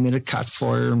uranium. They emitted caught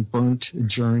fire and burnt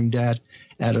during that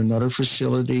at another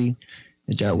facility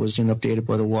that was inundated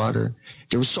by the water.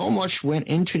 There was so much went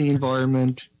into the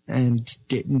environment, and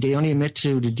they only admit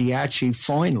to the Diachi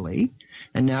finally.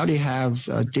 And now they have,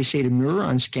 they say the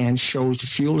Muron scan shows the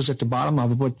fuel is at the bottom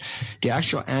of it, but the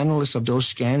actual analyst of those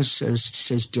scans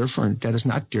says different, that is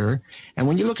not there. And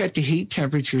when you look at the heat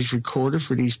temperatures recorded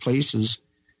for these places,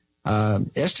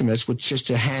 estimates with just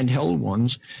the handheld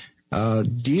ones,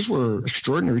 these were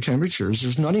extraordinary temperatures.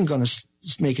 There's nothing going to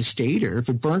make it stay there. If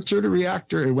it burnt through the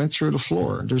reactor, it went through the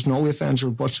floor. There's no ifs, ands, or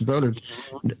buts about it.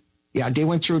 Yeah, they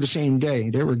went through the same day.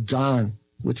 They were gone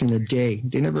within a day.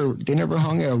 They never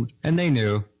hung out. And they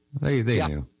knew. They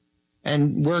knew.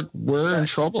 And we're in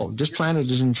trouble. This planet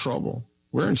is in trouble.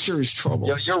 We're in serious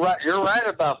trouble. You're right. You're right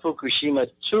about Fukushima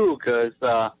too, because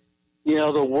the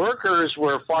workers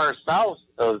were far south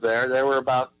of there. They were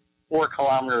about 4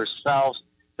 kilometers south.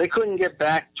 They couldn't get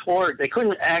back they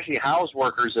couldn't actually house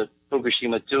workers at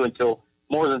Fukushima 2 until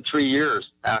more than 3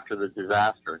 years after the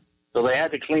disaster. So they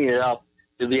had to clean it up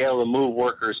to be able to move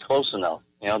workers close enough.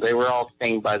 They were all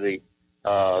staying by the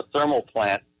thermal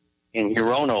plant in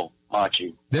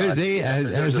Hirono-Machi.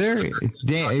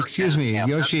 Excuse me,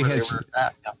 Yoshi,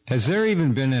 has there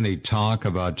even been any talk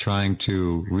about trying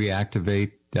to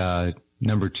reactivate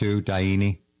number 2,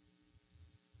 Daini?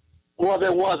 Well,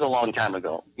 there was a long time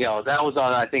ago. That was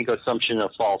on, I think, assumption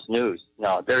of false news.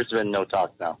 No, there's been no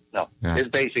talk now. No. Yeah. It's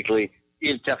basically,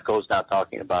 even TEPCO's not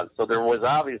talking about it. So there was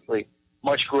obviously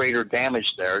much greater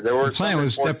damage there. The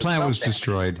plant was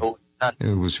destroyed.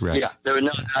 It was wrecked. Yeah, there was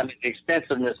the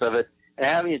extensiveness of it, and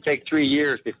having to take 3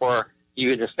 years before you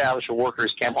could establish a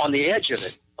workers' camp on the edge of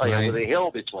it, with a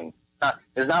hill between.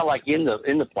 It's not like in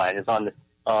the plant. It's on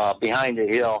the behind the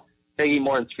hill. Taking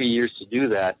more than 3 years to do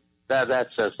that. That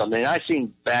says something. And I've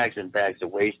seen bags and bags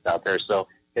of waste out there, so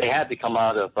they had to come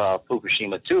out of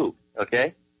Fukushima too.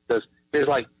 Okay, because there's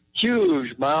like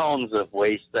huge mounds of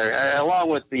waste there, along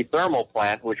with the thermal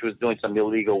plant, which was doing some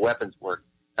illegal weapons work.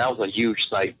 That was a huge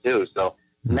site too. So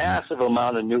massive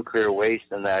amount of nuclear waste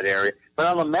in that area. But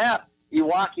on the map,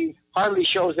 Iwaki hardly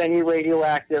shows any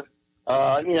radioactive,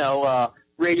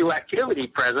 radioactivity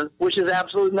present, which is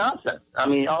absolute nonsense. I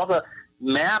mean, all the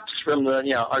maps from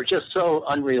are just so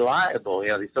unreliable.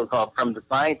 The so-called from the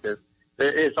scientists,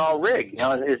 it's all rigged.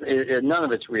 None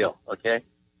of it's real. Okay.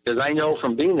 Because I know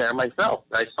from being there myself,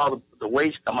 I saw the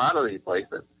waste come out of these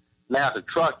places. Massive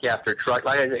truck after truck,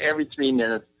 like I said, every 3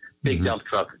 minutes, big dump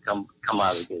truck would come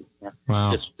out of the gate.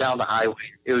 Wow. Just down the highway.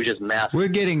 It was just massive.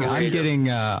 I'm getting,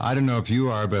 I don't know if you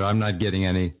are, but I'm not getting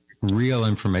any real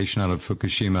information out of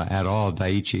Fukushima at all,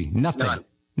 Daiichi.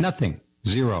 Nothing.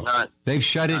 Zero. None. They've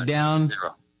shut it down.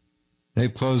 Zero. They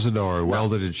closed the door,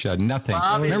 welded it shut. Nothing.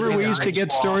 Remember we used to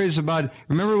get stories about,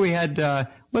 we had,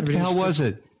 what the hell was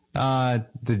it?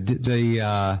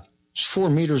 It's 4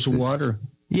 meters of water.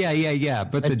 Yeah.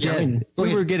 But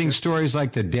we were getting stories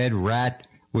like the dead rat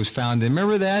was found.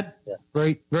 Remember that? Yeah.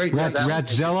 Right.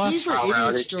 Ratzella? These were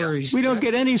idiot stories. We don't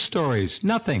get any stories.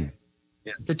 Nothing.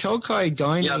 Yeah. The Tokai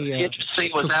Daini. The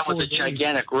interesting was that was a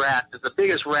gigantic rat. It's the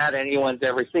biggest rat anyone's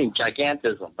ever seen.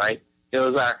 Gigantism, right? It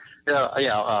was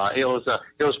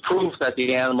it was proof that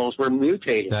the animals were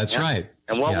mutating. That's right.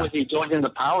 And what was he doing in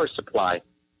the power supply?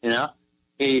 He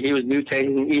was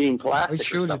mutating and eating plastic.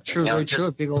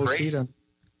 True. Big old cheetah.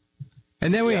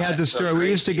 And then we had the story.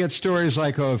 We used to get stories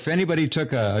like, if anybody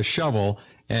took a shovel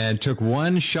and took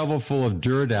one shovelful of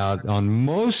dirt out on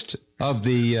most of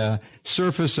the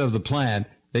surface of the plant,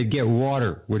 they'd get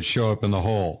water would show up in the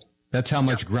hole. That's how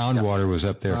much groundwater was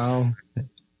up there. Wow.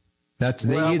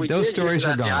 Those stories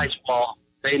are gone. The ice wall,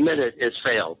 they admit it's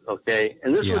failed, okay?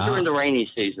 And this was during the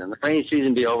rainy season. The rainy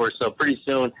season be over, so pretty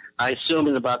soon, I assume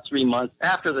in about 3 months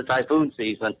after the typhoon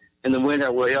season, in the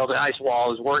winter, the ice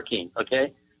wall is working,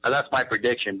 okay? That's my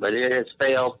prediction, but it has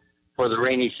failed for the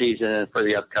rainy season and for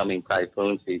the upcoming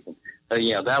typhoon season.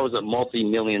 that was a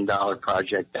multi-million-dollar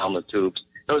project down the tubes.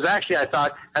 It was actually, I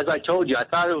thought, as I told you, I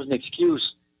thought it was an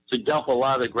excuse to dump a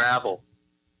lot of gravel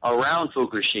around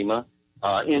Fukushima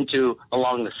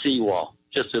along the seawall,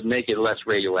 just to make it less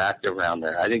radioactive around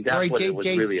there. I think that's what it was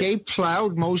really. They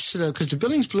plowed most of because the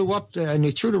buildings blew up and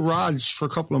they threw the rods for a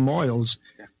couple of miles.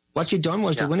 Yeah. What they done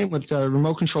was they went in with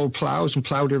remote control plows and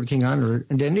plowed everything under it,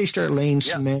 and then they started laying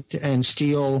cement and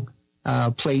steel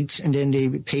plates, and then they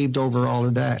paved over all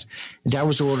of that. And that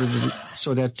was ordered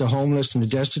so that the homeless and the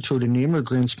destitute and the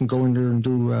immigrants can go in there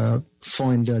and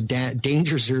find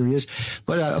dangerous areas.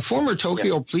 But a former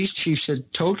Tokyo police chief said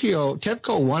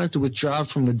TEPCO wanted to withdraw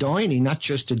from the Daini, not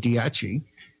just the Daiichi.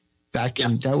 Back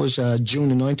in, that was June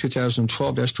the 9th,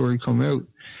 2012, that story come out.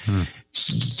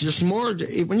 There's more,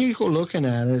 when you go looking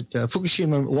at it,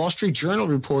 Fukushima, Wall Street Journal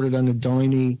reported on the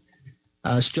Daini,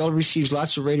 still receives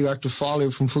lots of radioactive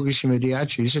fallout from Fukushima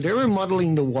Daiichi. So they were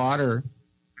muddling the water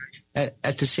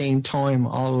at the same time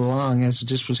all along as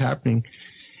this was happening.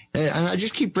 And I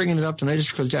just keep bringing it up tonight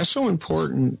just because that's so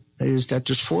important, is that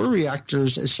there's 4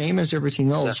 reactors, the same as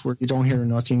everything else, where you don't hear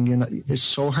nothing. It's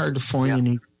so hard to find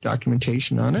any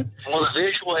documentation on it. Well, the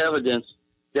visual evidence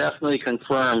definitely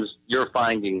confirms your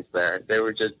findings there. There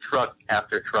were just truck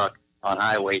after truck on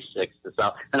Highway 6 to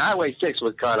south. And Highway 6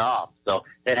 was cut off, so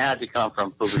it had to come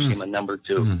from Fukushima number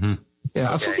 2. Mm-hmm.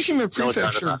 Yeah, a Fukushima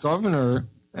prefecture governor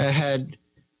had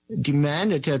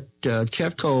demanded that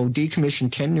TEPCO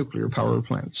decommission 10 nuclear power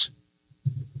plants.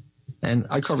 And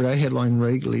I cover that headline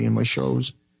regularly in my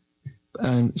shows.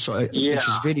 And so which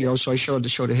is video, so I show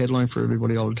the headline for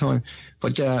everybody all the time.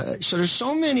 But so there's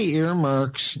so many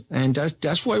earmarks, and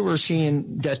that's why we're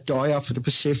seeing that die-off of the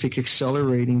Pacific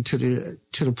accelerating to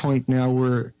the point now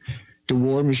where the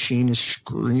war machine is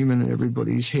screaming at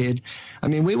everybody's head. I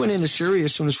mean, we went into Syria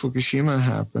as soon as Fukushima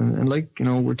happened, and like,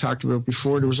 we talked about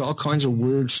before, there was all kinds of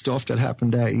weird stuff that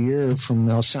happened that year, from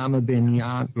Osama bin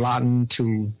Laden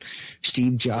to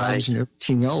Steve Jobs and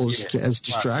everything else as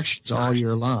distractions all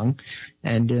year long.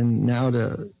 And then now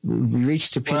we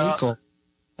reached the pinnacle.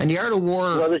 And the art of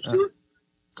war...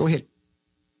 go ahead.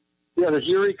 Yeah, this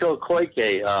Yuriko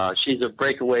Koike, she's a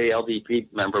breakaway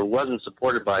LDP member who wasn't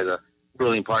supported by the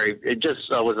ruling party. It just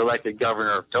was elected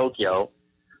governor of Tokyo.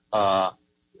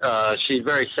 She's a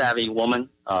very savvy woman.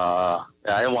 I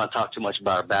don't want to talk too much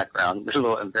about her background. It's a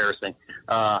little embarrassing.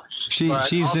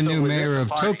 She's the new mayor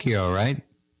of Tokyo, right?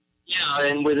 Yeah,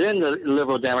 and within the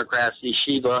Liberal Democrats,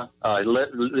 Shiba,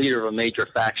 leader of a major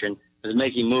faction, is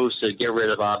making moves to get rid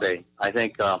of Abe. I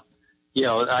think, Abe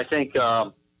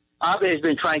has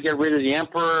been trying to get rid of the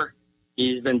emperor.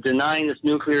 He's been denying this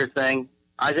nuclear thing.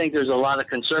 I think there's a lot of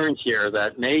concerns here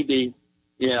that maybe,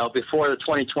 before the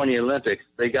 2020 Olympics,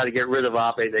 they got to get rid of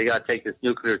Abe. They got to take this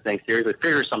nuclear thing seriously,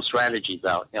 figure some strategies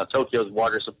out. Tokyo's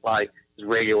water supply is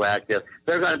radioactive.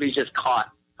 They're going to be just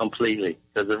caught completely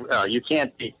because you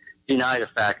can't deny the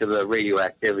fact of the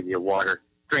radioactivity of water,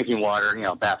 drinking water,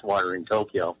 bath water in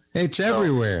Tokyo. It's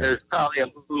everywhere. There's probably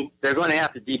a move. They're going to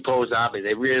have to depose Abe.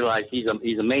 They realize he's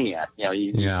a maniac.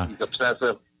 He's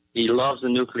obsessive. He loves the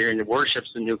nuclear and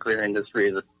worships the nuclear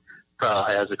industry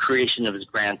as a creation of his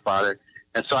grandfather.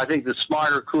 And so I think the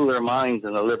smarter, cooler minds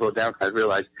in the Liberal Democrats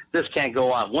realize this can't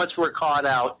go on. Once we're caught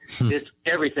out,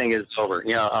 everything is over.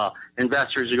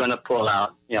 Investors are going to pull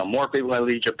out. More people are going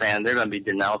to leave Japan. They're going to be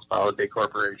denounced by a big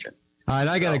corporation. All right,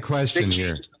 I got a question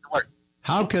here.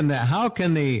 How can the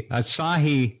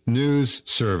Asahi News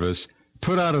Service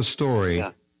put out a story?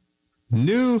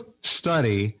 New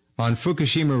study on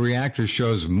Fukushima reactor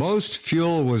shows most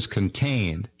fuel was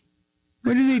contained.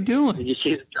 What are they doing? Did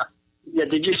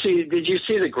you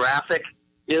see the graphic?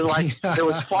 There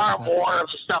was far more of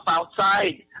stuff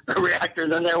outside the reactor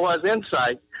than there was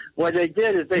inside. What they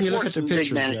did is they forced some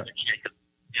big management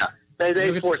shakeup.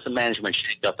 They forced some management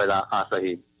shakeup at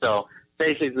Asahi. So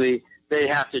basically, they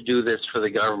have to do this for the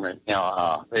government.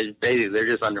 They're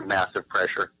just under massive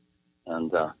pressure,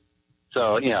 and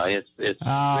so it's.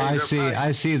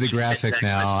 I see the graphic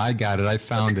now. I got it. I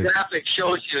found it. The graphic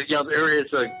shows you. There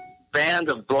is a band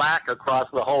of black across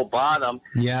the whole bottom,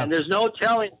 and there's no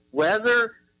telling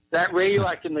whether that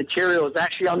radioactive material is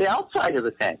actually on the outside of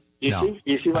the tank. You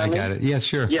see what I mean? I got it. Yes,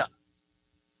 sure. Yeah.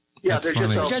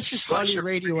 That's just highly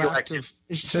radioactive.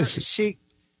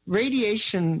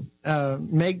 Radiation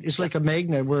is like a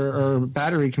magnet or a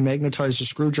battery can magnetize a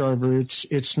screwdriver.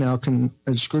 It's now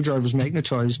a screwdriver's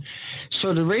magnetized.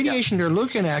 So the radiation they're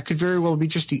looking at could very well be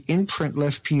just the imprint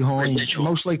left behind.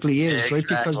 Most likely is, right?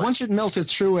 Because once it melted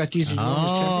through at these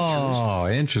enormous temperatures. Oh,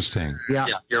 interesting. Yeah,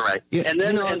 you're right. Yeah, and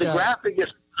then and the graphic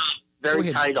is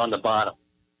very tight on the bottom.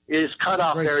 It is cut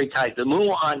off very tight. The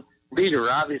muon reader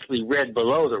obviously read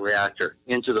below the reactor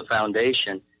into the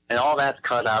foundation, and all that's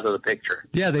cut out of the picture.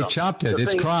 Yeah, they chopped it.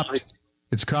 It's cropped.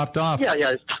 It's cropped off. Yeah,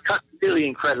 it's cut really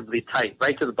incredibly tight,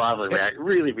 right to the bottom of the reactor.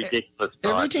 Really ridiculous.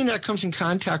 Everything that comes in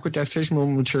contact with that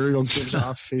fissionable material gives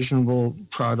off fissionable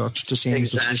products, the same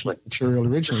as the fissionable material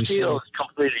originally. Steel is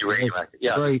completely radioactive.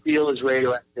 Yeah, steel is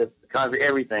radioactive. Concrete,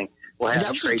 everything will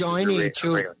have traces of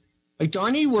radioactive. Like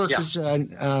Donny workers in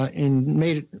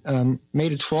May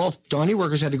 12th, Donny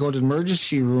workers had to go to the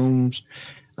emergency rooms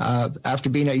after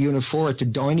being at Unit 4 at the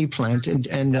Donny plant,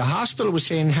 and the hospital was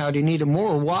saying how they needed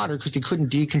more water because they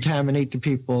couldn't decontaminate the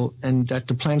people and that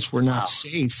the plants were not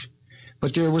safe.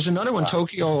 But there was another one,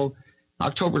 Tokyo,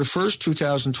 October the 1st,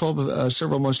 2012,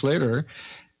 several months later.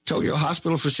 Tokyo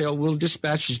Hospital for Sale will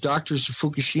dispatch its doctors to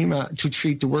Fukushima to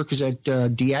treat the workers at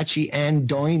Daiichi and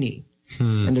Donny.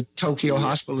 And the Tokyo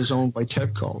Hospital is owned by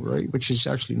TEPCO, right? Which is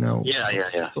actually now.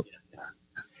 Yeah.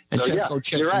 And so,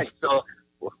 TEPCO you're right. So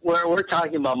we're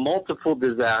talking about multiple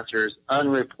disasters,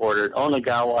 unreported.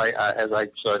 Onagawa, as I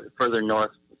said, further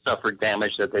north, suffered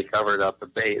damage that they covered up. The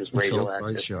bay is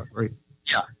radioactive. Right.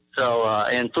 Yeah. So,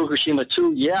 and Fukushima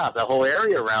too, the whole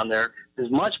area around there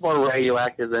is much more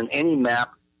radioactive than any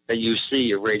map that you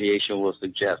see of radiation will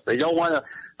suggest. They don't want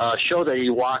to show that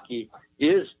Iwaki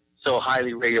is so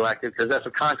highly radioactive because that's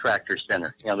a contractor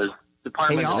center. There's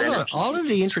Department of Energy. All of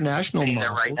the international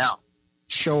models right now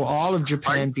show all of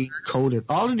Japan being coated.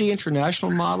 All of the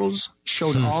international models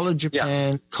showed all of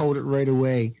Japan coated right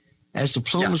away. As the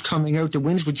plume was coming out, the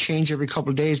winds would change every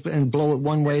couple of days and blow it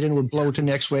one way, then it would blow it the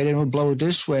next way, then it would blow it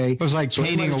this way. It was like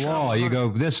painting a wall. You go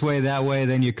this way, that way,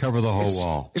 then you cover the whole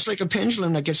wall. It's like a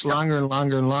pendulum that gets longer and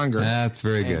longer and longer. That's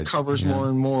very good. And covers more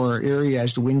and more area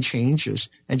as the wind changes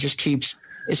and just keeps...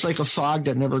 It's like a fog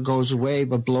that never goes away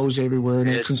but blows everywhere. And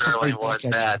it certainly was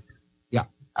bad. Yeah.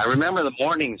 I remember the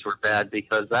mornings were bad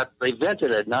because they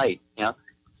vented at night, so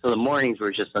the mornings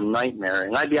were just a nightmare.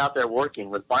 And I'd be out there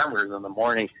working with farmers in the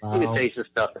morning. You could taste the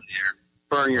stuff in there,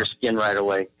 burn your skin right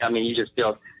away. I mean, you just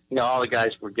feel, all the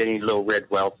guys were getting little red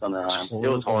welts on their arms. It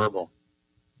was horrible.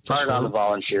 Hard on the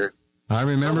volunteers. I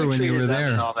remember when you were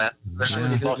there. And all that. Most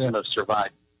of them have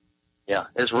survived. Yeah,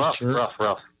 it's rough.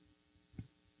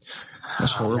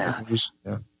 That's horrible.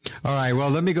 Yeah. All right. Well,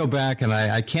 let me go back, and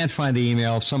I can't find the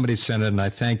email. Somebody sent it, and I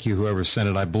thank you, whoever sent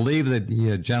it. I believe that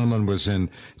the gentleman was in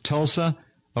Tulsa,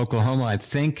 Oklahoma, I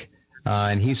think,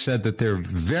 and he said that there are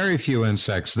very few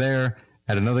insects there.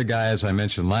 Had another guy, as I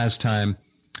mentioned last time,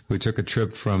 who took a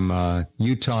trip from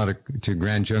Utah to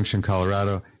Grand Junction,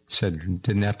 Colorado, said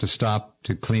didn't have to stop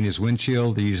to clean his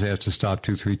windshield. He usually has to stop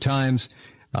 2-3 times.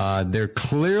 They're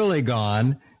clearly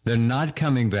gone. They're not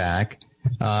coming back.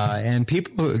 And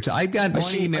people, I got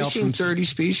one email from 30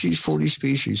 species, 40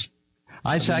 species.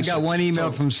 I got one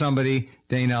email from somebody,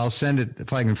 Dana, I'll send it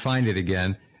if I can find it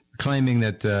again, claiming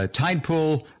that tide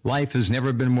pool life has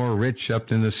never been more rich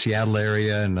up in the Seattle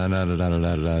area and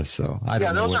so I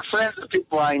don't know. Those are friends of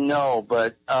people I know,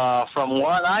 but from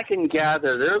what I can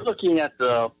gather, they're looking at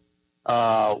the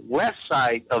west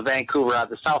side of Vancouver,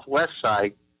 the southwest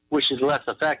side, which is less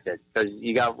affected because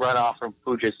you got runoff from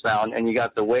Puget Sound and you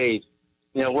got the waves.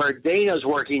 Where Dana's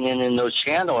working in those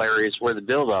channel areas where the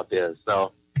buildup is.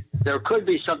 So there could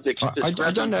be something. I've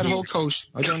done that whole coast.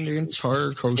 I've done the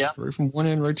entire coast, right from one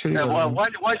end right to the other. Well,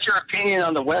 what's your opinion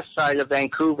on the west side of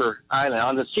Vancouver Island,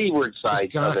 on the seaward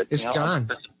side of it? It's gone.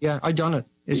 Yeah, I've done it.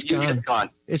 It's gone.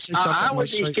 It's how would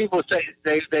these people say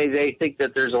they think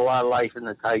that there's a lot of life in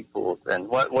the tide pools? And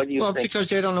what do you think? Well, because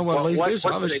they don't know what life is,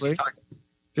 obviously.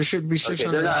 There should be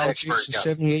 600 algae and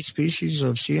 78 species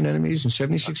of sea anemones and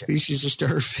 76 species of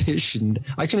starfish. And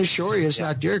I can assure you it's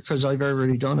not there because I've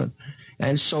already done it.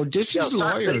 And so this is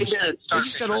lawyers. They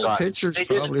just got old pictures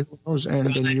probably, who knows,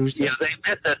 and then used it. Yeah, they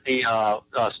admit that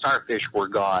the starfish were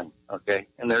gone, okay?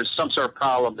 And there's some sort of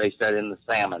problem, they said, in the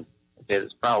salmon. Okay,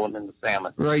 there's a problem in the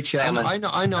salmon. Right, yeah. Salmon,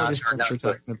 I know this picture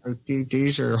talking about.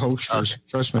 These are hoaxers. Okay.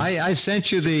 Trust me. I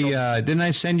sent you didn't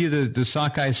I send you the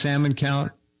sockeye salmon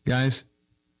count, guys?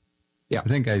 Yeah, I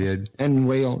think I did. And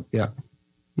whale, yeah.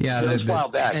 Yeah, it was a while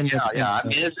back. I mean,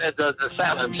 the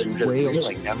salmon's been just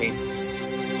killing. I mean,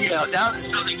 down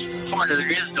in Southern Florida,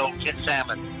 there is no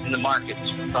salmon in the markets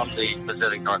from the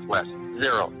Pacific Northwest.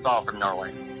 Zero. It's all from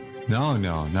Norway. No,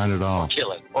 not at all.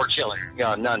 Or Chile.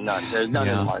 Yeah, none. There's none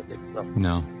in the market. So.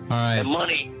 No. All right. And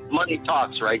money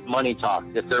talks, right? Money talks.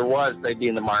 If there was, they'd be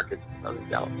in the markets in Southern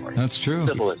California. That's true.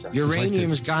 Civilization.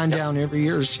 Uranium's gone down every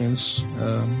year since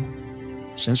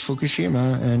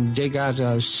Fukushima, and they got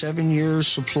a 7 years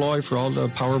supply for all the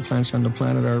power plants on the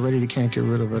planet already. They can't get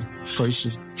rid of it.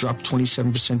 Prices dropped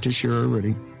 27% this year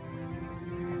already.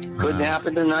 Couldn't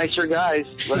happen to nicer guys.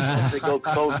 Let's hope they go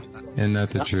coach. Isn't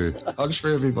that the truth? Hugs for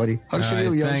everybody. Hugs for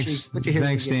you, Yoshi. Thanks, Good to hear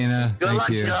thanks, you again. Dana. Good Thank luck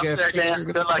you. to you. Jeff, Dan.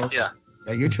 Good luck to you.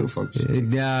 Yeah, you too, folks.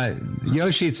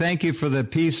 Yoshi, thank you for the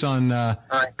piece on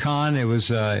Khan. It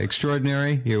was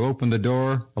extraordinary. You opened the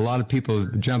door. A lot of people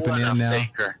jumping in now.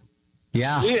 Faker.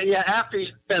 Yeah. Yeah, after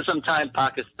you spend some time in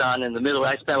Pakistan in the Middle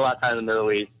East, I spent a lot of time in the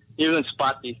Middle East, you can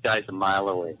spot these guys a mile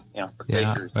away, for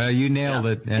fakers. Well, you nailed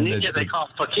it. And in India, they call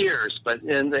them fakirs, but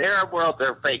in the Arab world,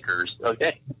 they're fakers,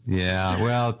 okay? Yeah,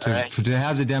 well, to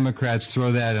have the Democrats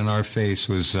throw that in our face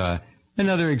was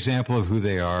another example of who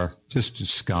they are, just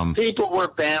scum. People were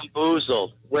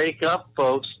bamboozled. Wake up,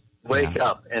 folks. Wake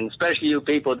up. And especially you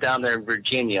people down there in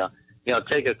Virginia,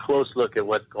 take a close look at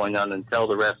what's going on and tell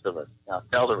the rest of us.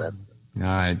 Tell the rest of us. All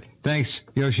right. Thanks,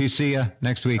 Yoshi. See ya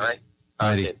next week. All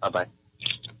right. Okay, bye-bye.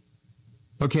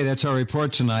 Okay, that's our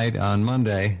report tonight on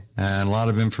Monday, and a lot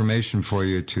of information for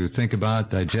you to think about,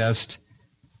 digest,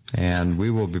 and we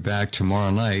will be back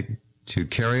tomorrow night to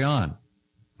carry on.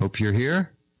 Hope you're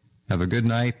here. Have a good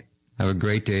night. Have a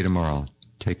great day tomorrow.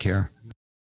 Take care.